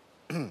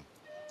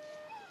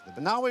 The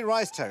Hanoi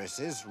rice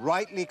terraces,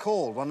 rightly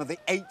called one of the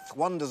 8th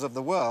wonders of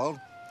the world,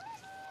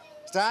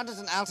 stand at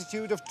an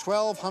altitude of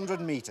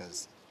 1,200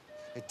 meters.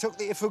 It took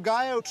the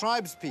Ifugao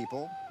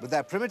tribespeople, with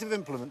their primitive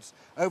implements,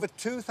 over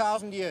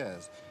 2,000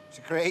 years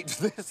to create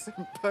this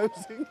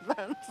imposing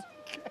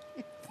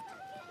landscape.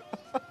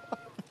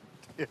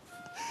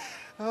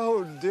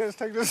 Oh dear, it's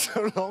taken us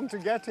so long to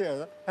get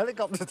here.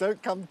 Helicopters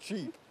don't come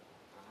cheap.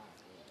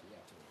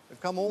 They've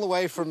come all the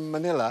way from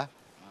Manila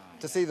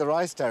to see the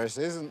rice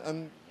terraces,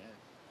 and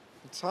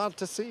it's hard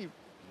to see.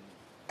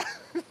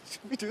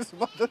 Should we do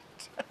some other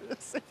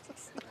terraces?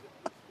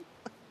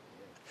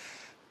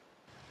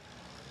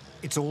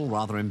 It's all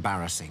rather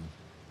embarrassing.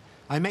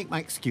 I make my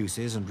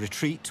excuses and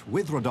retreat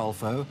with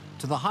Rodolfo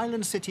to the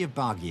highland city of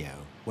Baguio,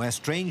 where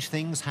strange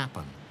things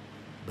happen,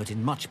 but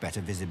in much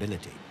better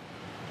visibility.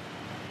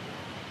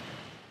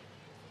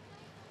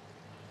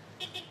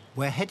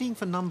 We're heading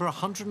for number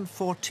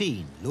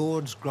 114,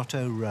 Lourdes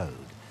Grotto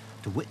Road,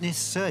 to witness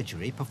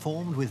surgery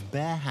performed with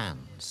bare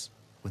hands,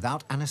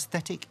 without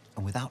anaesthetic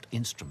and without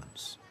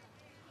instruments.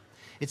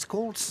 It's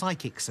called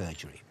psychic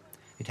surgery.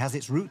 It has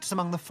its roots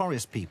among the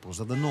forest peoples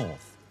of the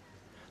north.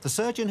 The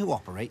surgeon who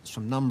operates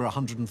from number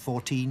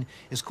 114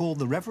 is called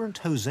the Reverend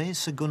Jose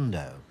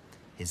Segundo.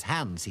 His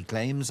hands, he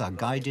claims, are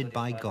guided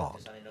by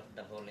God.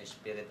 The Holy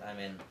Spirit,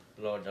 Amen.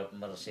 Lord of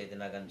mercy,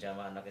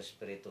 tinaganjama anak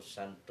Espiritu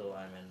Santo,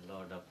 Amen.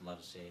 Lord of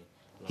mercy.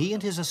 He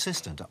and his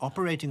assistant are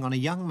operating on a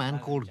young man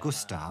called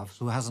Gustav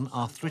who has an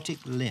arthritic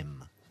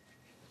limb.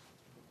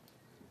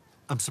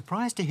 I'm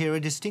surprised to hear a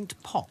distinct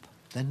pop,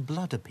 then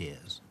blood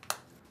appears.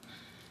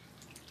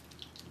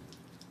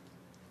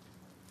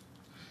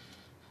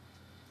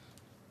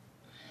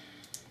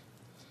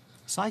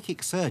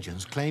 Psychic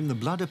surgeons claim the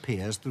blood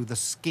appears through the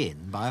skin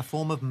by a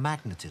form of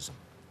magnetism.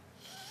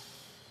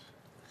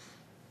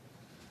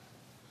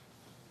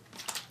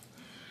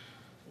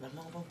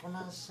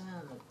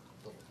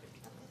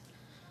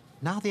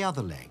 Now the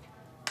other leg.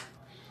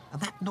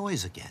 And that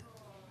noise again.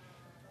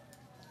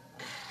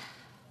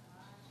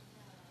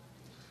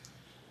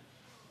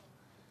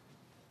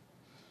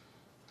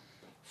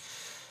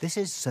 This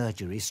is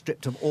surgery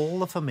stripped of all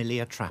the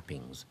familiar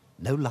trappings.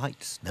 No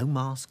lights, no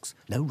masks,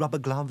 no rubber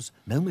gloves,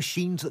 no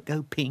machines that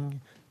go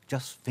ping,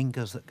 just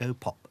fingers that go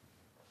pop.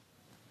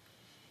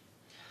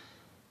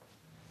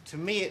 To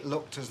me, it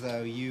looked as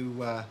though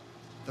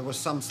there was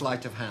some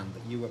sleight of hand,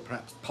 that you were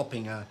perhaps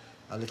popping a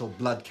little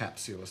blood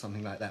capsule or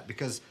something like that,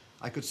 because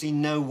I could see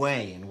no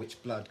way in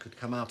which blood could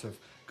come out of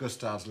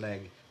Gustav's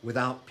leg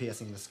without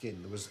piercing the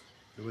skin.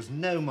 There was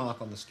no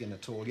mark on the skin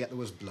at all, yet there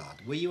was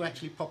blood. Were you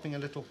actually popping a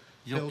little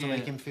pill to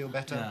make him feel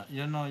better?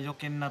 Yeah, you know, you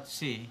cannot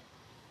see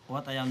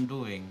what I am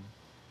doing,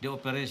 the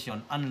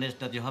operation, unless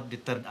that you have the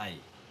third eye.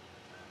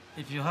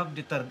 If you have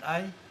the third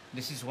eye,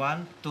 this is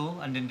 1, 2,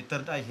 and then the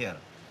third eye here.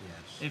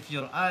 Yes. If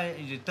your eye,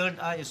 the third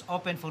eye is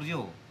open for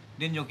you,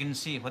 then you can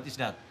see what is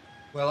that.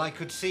 Well, I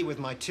could see with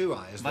my 2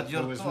 eyes, but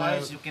your 2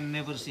 eyes you can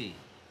never see.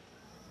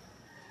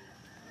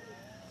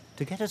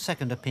 To get a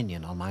second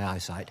opinion on my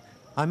eyesight,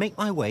 I make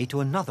my way to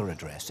another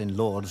address in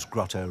Lourdes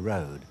Grotto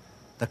Road,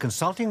 the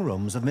consulting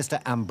rooms of Mr.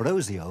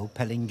 Ambrosio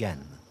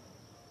Pellingen.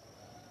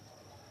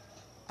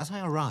 As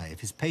I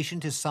arrive, his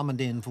patient is summoned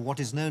in for what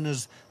is known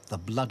as the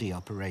bloody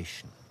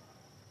operation.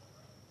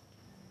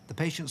 The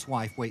patient's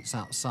wife waits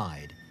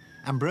outside.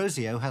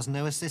 Ambrosio has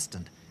no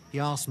assistant. He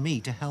asks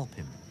me to help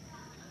him.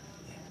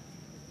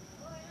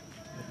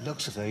 It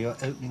looks as though you're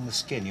opening the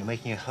skin. You're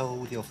making a hole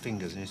with your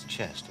fingers in his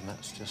chest, and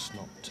that's just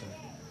not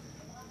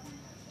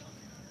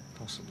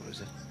possible,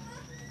 is it?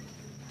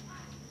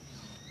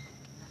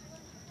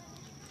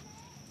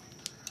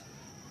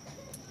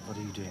 What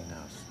are you doing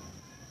now?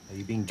 Are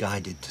you being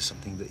guided to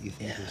something that you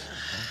think is...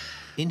 Huh?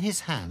 In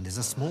his hand is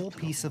a small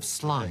piece of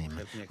slime,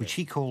 which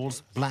he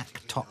calls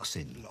black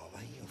toxin.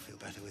 You'll feel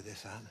better with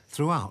this, Anne.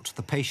 Throughout,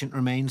 the patient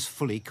remains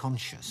fully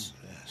conscious.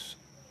 Yes.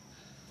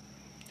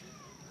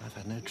 I've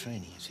had no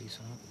training, you see,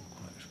 so I'm not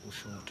quite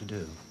sure what to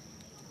do.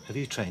 Have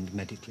you trained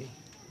medically?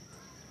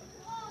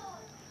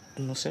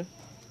 No, sir.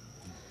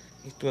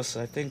 It was,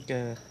 I think,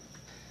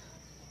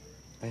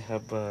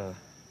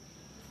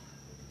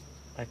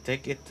 I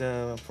take it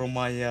from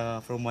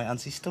my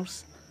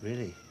ancestors.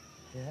 Really?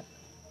 Yeah.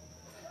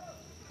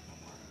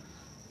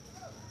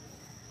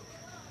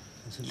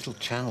 There's a little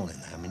channel in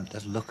there. I mean, it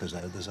does look as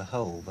though there's a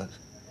hole, but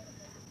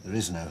there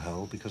is no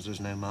hole because there's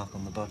no mark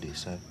on the body,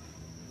 so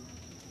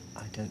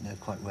I don't know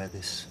quite where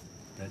this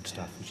red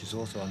stuff, which is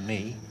also on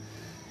me,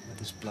 where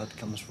this blood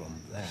comes from.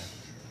 There.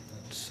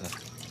 That's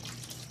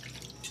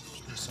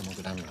someone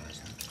could analyse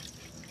that.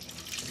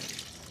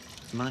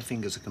 My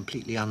fingers are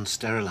completely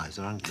unsterilized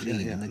or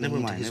unclean, and they're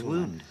going into his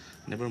wound.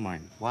 Never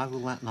mind. Why will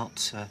that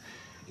not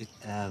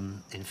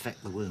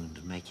infect the wound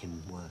and make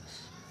him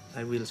worse?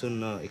 I will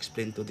soon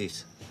explain to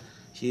this.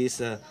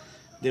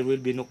 There will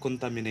be no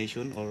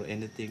contamination or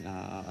anything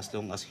as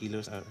long as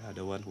healers are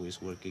the one who is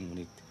working on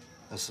it.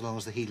 As long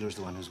as the healer is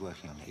the one who's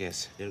working on it?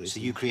 Yes. There is so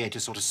you create a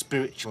sort of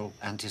spiritual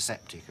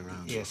antiseptic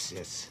around it? Yes,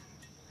 yes.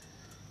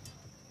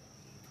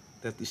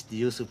 That is the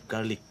use of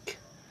garlic.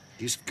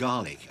 Use of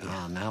garlic? Yeah.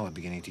 Ah, now we're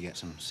beginning to get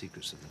some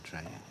secrets of the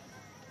trade.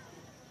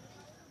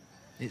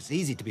 It's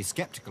easy to be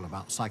skeptical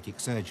about psychic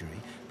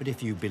surgery, but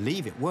if you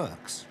believe it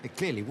works, it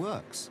clearly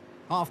works.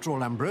 After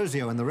all,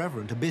 Ambrosio and the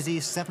Reverend are busy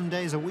 7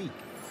 days a week.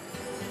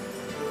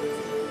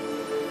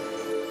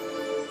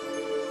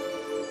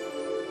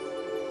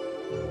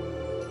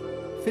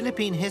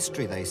 Philippine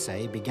history, they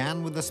say,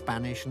 began with the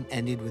Spanish and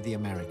ended with the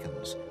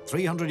Americans.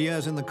 300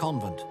 years in the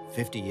convent,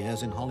 50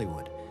 years in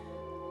Hollywood.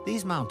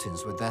 These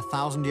mountains, with their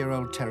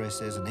 1,000-year-old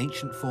terraces and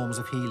ancient forms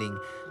of healing,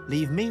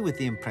 leave me with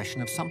the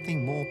impression of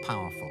something more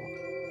powerful.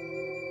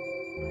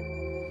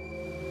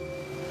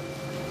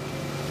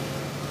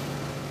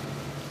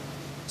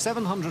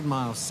 "700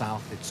 miles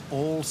south, it's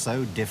all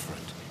so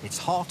different. It's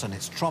hot and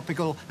it's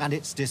tropical and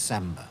it's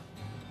December.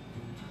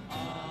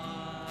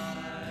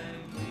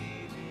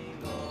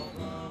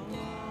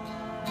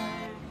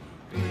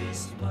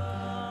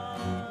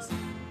 Christmas,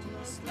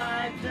 just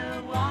like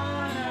the one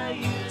I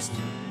used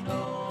to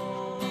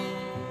know.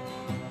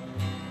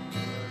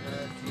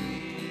 The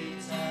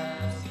trees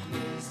have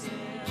twisted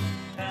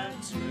and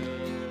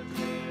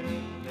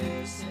children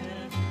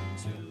listen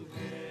to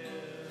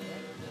hear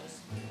the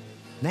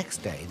spring. Next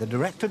day, the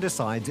director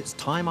decides it's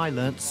time I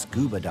learnt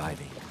scuba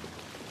diving.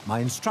 My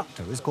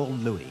instructor is called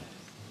Louis.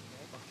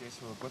 Okay,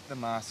 so we'll put the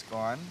mask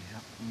on.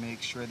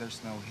 Make sure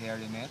there's no hair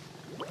in it.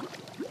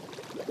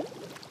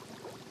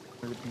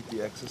 Repeat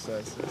the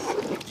exercises.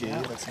 Okay,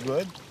 that's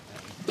good.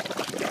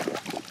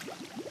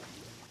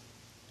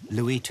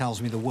 Louis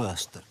tells me the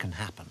worst that can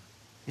happen.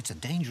 It's a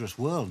dangerous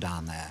world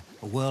down there,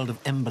 a world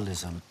of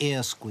embolism,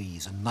 ear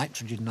squeeze and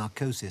nitrogen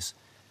narcosis.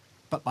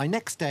 But by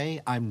next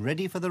day, I'm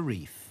ready for the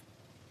reef.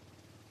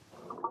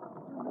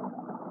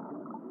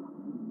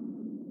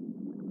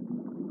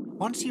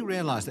 Once you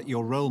realize that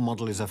your role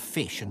model is a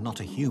fish and not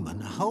a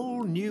human, a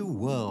whole new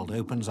world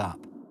opens up.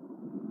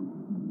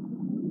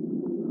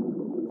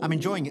 I'm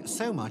enjoying it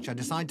so much, I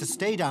decide to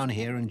stay down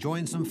here and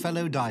join some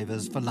fellow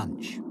divers for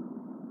lunch.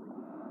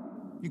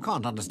 You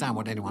can't understand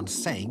what anyone's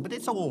saying, but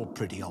it's all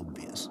pretty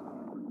obvious.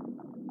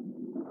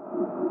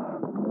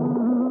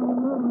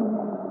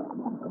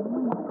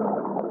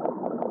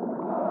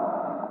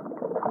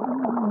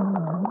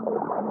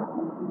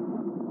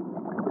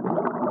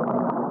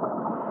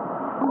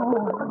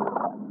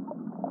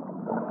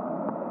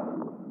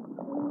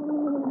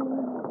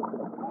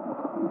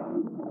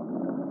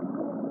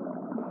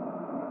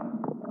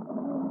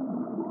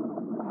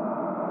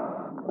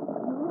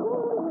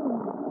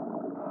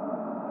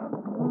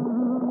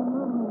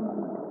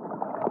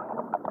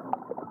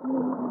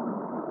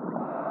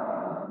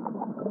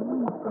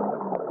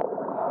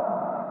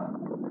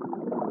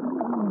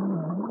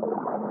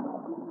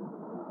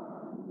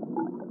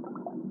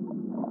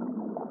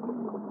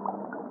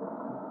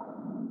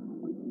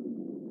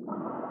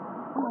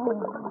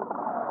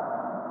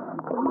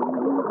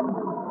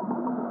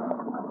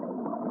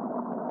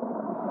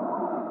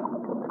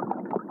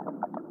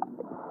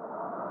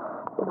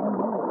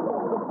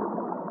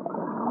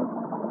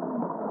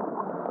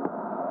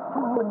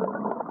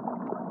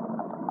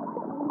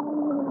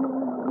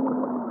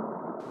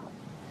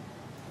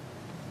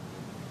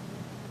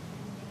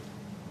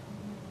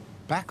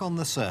 Back on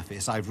the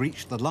surface, I've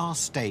reached the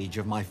last stage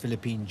of my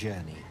Philippine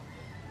journey.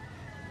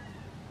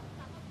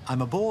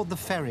 I'm aboard the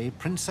ferry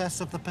Princess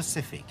of the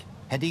Pacific,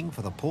 heading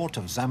for the port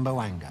of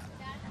Zamboanga.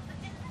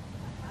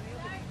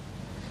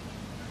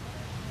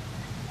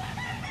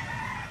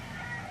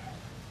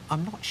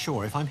 I'm not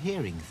sure if I'm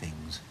hearing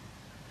things.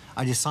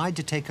 I decide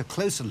to take a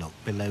closer look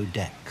below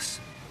decks.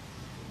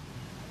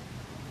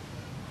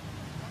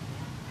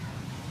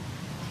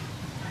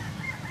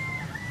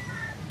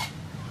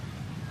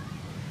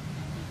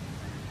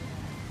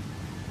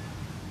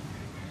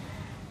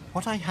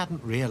 What I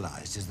hadn't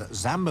realized is that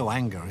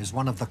Zamboanga is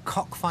one of the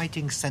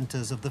cockfighting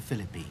centers of the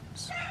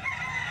Philippines.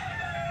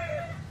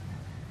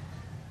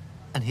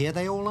 And here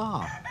they all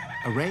are,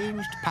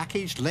 arranged,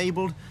 packaged,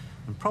 labeled,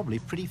 and probably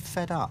pretty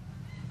fed up.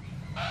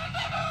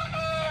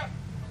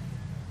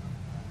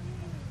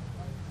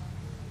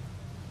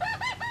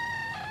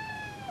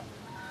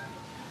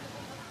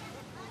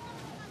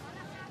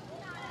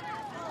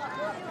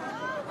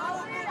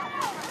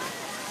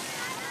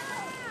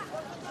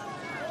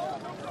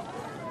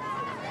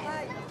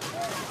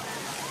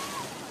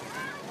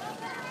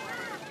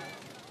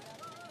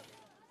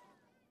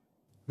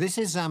 This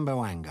is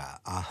Zamboanga,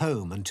 our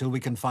home until we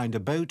can find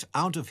a boat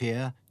out of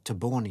here to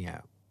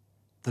Borneo.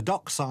 The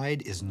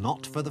dockside is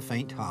not for the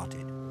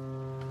faint-hearted.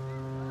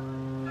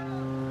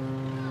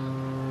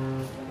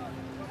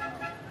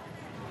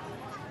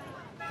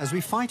 As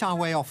we fight our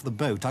way off the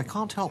boat, I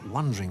can't help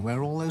wondering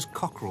where all those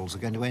cockerels are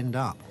going to end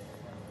up.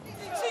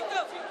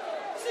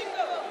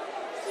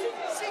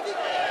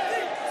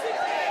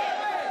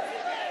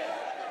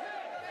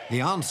 The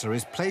answer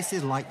is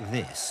places like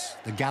this,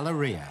 the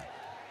Galleria,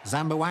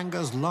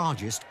 Zamboanga's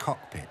largest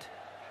cockpit.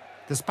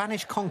 The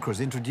Spanish conquerors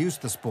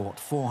introduced the sport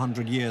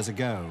 400 years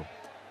ago.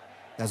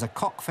 There's a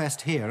cockfest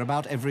here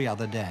about every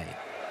other day.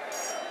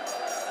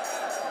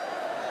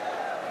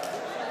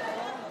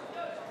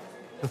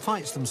 The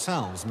fights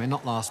themselves may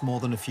not last more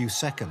than a few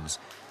seconds.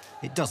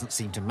 It doesn't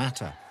seem to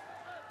matter.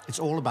 It's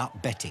all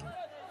about betting.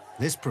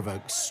 This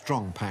provokes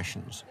strong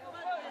passions.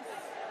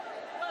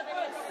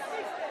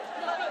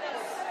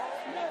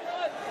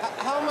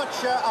 How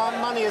much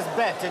money is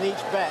bet in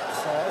each bet?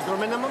 Is there a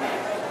minimum?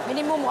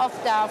 Minimum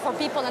for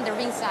people on the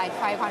ringside,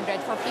 500.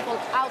 For people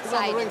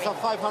outside. On the ringside,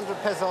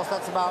 500 pesos.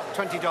 That's about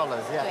 $20.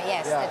 Yeah.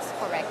 Yes, yeah. That's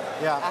correct.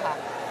 Yeah.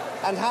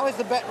 And how is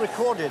the bet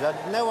recorded?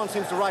 No one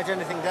seems to write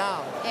anything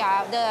down.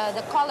 Yeah,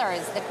 the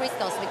colors, the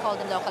crystals, we call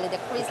them locally the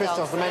crystals. The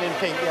crystals, the men in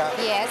pink. Yeah.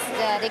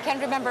 Yes, they can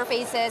remember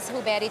faces,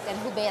 who bet it and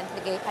who bet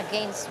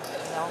against.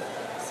 You know,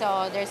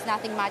 so there's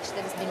nothing much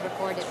that has been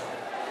recorded.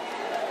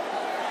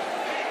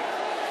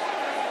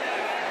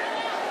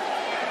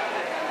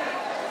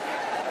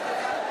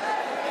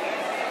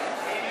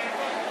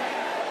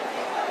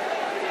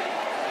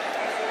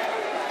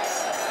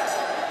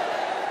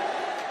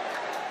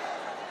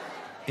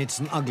 It's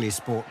an ugly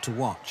sport to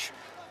watch,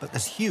 but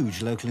there's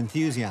huge local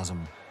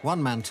enthusiasm.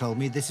 One man told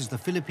me this is the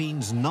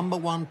Philippines'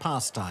 #1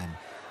 pastime.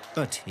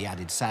 But, he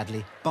added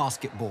sadly,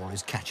 basketball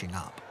is catching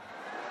up.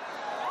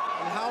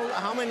 And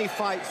how many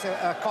fights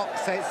a cock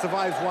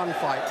survives one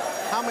fight?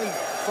 How many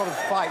sort of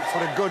fights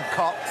would a good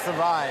cock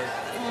survive?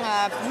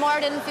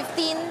 More than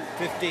 15.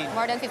 15.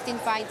 More than 15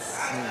 fights.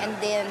 And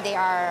then they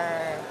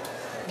are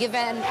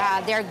given,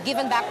 they're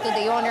given back to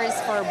the owners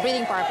for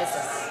breeding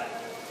purposes.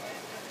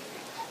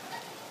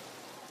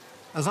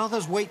 As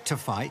others wait to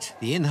fight,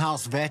 the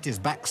in-house vet is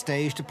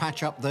backstage to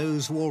patch up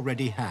those who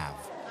already have.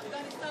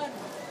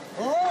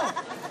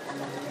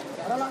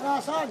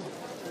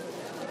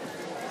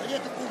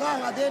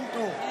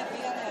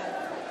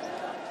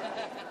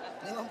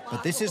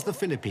 But this is the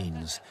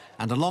Philippines,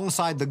 and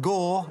alongside the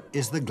gore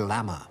is the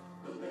glamour.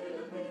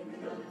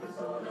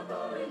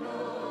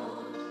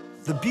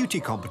 The beauty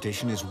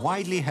competition is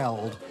widely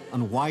held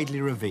and widely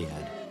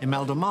revered.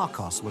 Imelda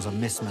Marcos was a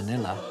Miss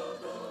Manila.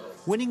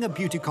 Winning a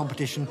beauty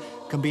competition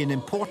can be an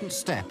important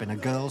step in a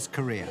girl's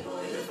career.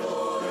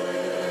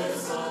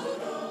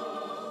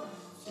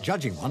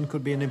 Judging one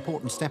could be an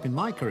important step in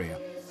my career.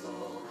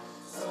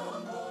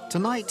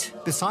 Tonight,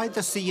 beside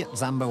the sea at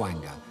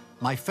Zamboanga,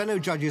 my fellow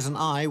judges and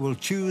I will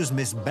choose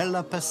Miss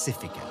Bella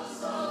Pacifica.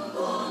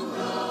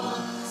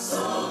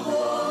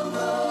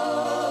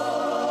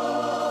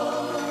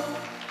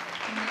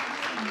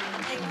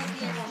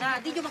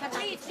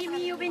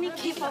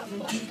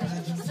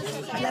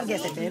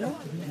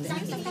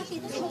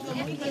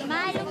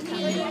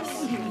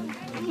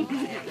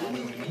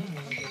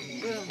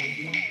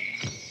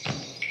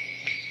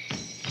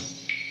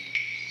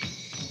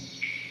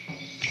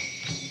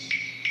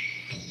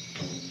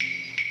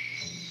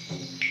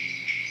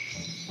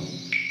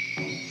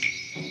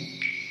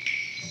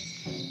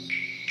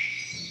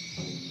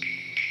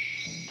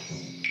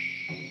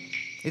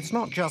 It's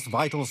not just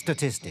vital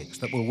statistics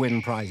that will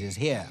win prizes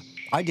here.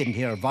 I didn't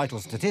hear a vital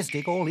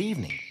statistic all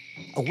evening.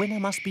 A winner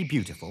must be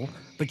beautiful,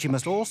 but she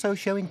must also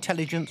show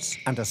intelligence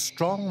and a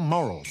strong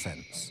moral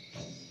sense.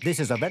 This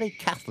is a very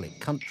Catholic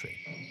country.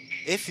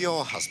 If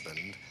your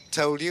husband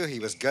told you he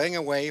was going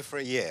away for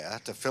a year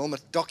to film a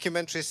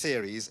documentary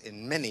series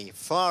in many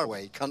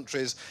faraway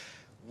countries,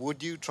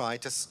 Would you try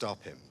to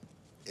stop him?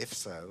 If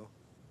so,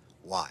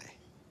 why?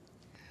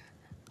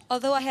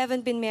 Although I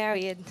haven't been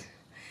married,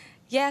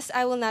 yes,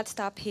 I will not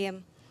stop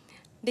him,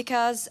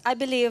 because I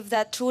believe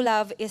that true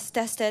love is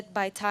tested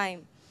by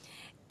time.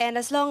 And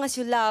as long as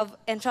you love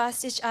and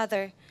trust each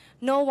other,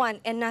 no one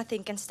and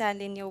nothing can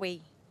stand in your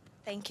way.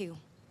 Thank you.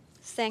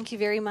 Thank you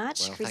very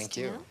much, Well, Christina. thank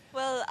you.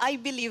 Well, I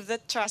believe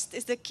that trust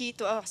is the key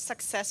to a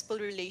successful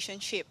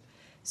relationship.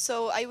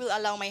 So I will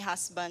allow my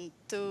husband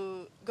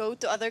to go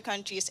to other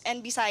countries.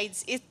 And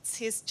besides, it's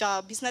his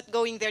job. He's not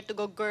going there to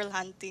go girl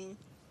hunting.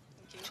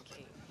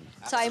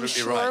 So I'm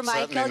Absolutely sure, right.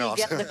 Michael, Certainly you not.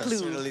 get the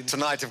clue.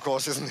 Tonight, of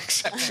course, is an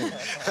exception.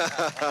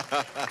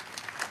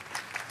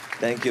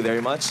 Thank you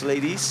very much,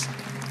 ladies.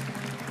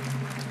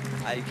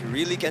 I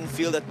really can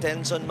feel the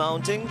tension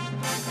mounting.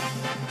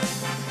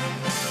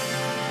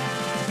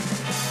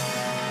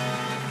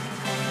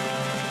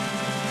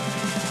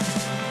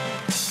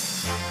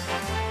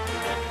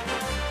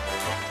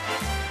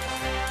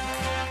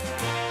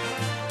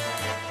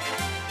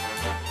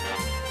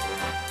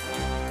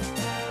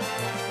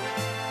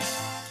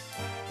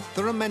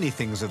 There are many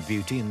things of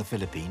beauty in the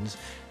Philippines,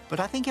 but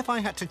I think if I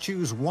had to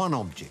choose one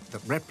object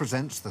that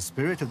represents the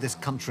spirit of this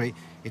country,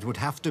 it would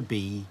have to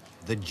be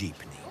the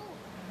jeepney.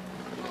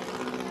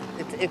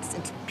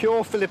 It's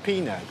pure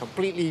Filipino,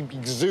 completely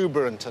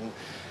exuberant and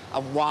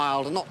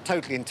wild, and not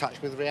totally in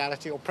touch with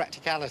reality or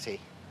practicality.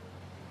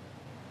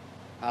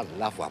 I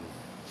love one.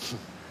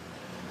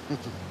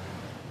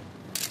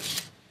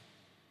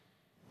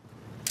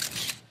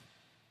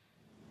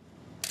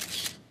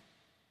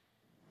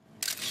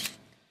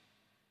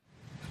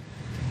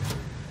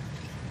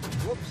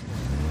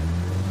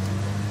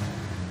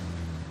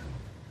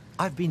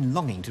 I've been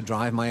longing to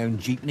drive my own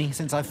jeepney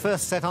since I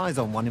first set eyes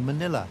on one in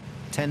Manila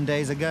 10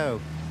 days ago.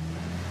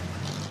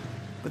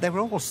 But they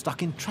were all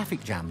stuck in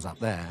traffic jams up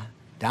there.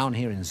 Down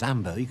here in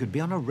Zambo, you could be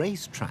on a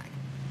racetrack.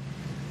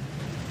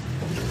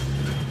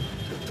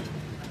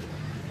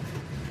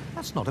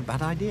 That's not a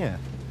bad idea.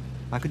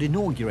 I could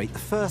inaugurate the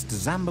first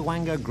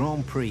Zamboanga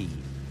Grand Prix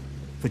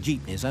for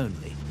jeepneys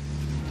only.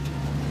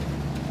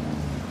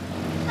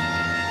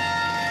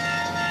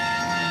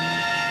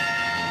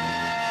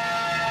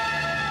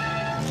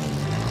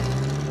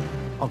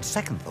 On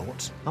second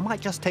thoughts, I might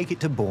just take it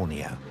to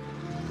Borneo.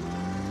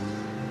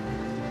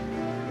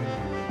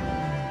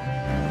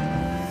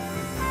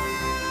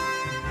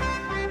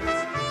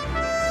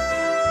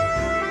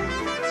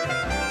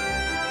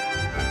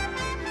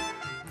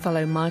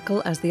 Follow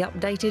Michael as the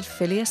updated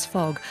Phileas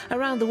Fogg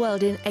around the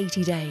world in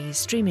 80 days,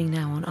 streaming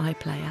now on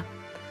iPlayer.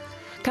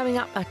 Coming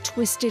up, a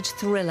twisted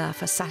thriller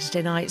for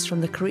Saturday nights from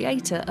the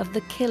creator of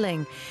The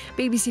Killing.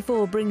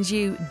 BBC4 brings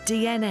you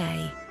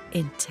DNA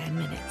in 10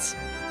 minutes.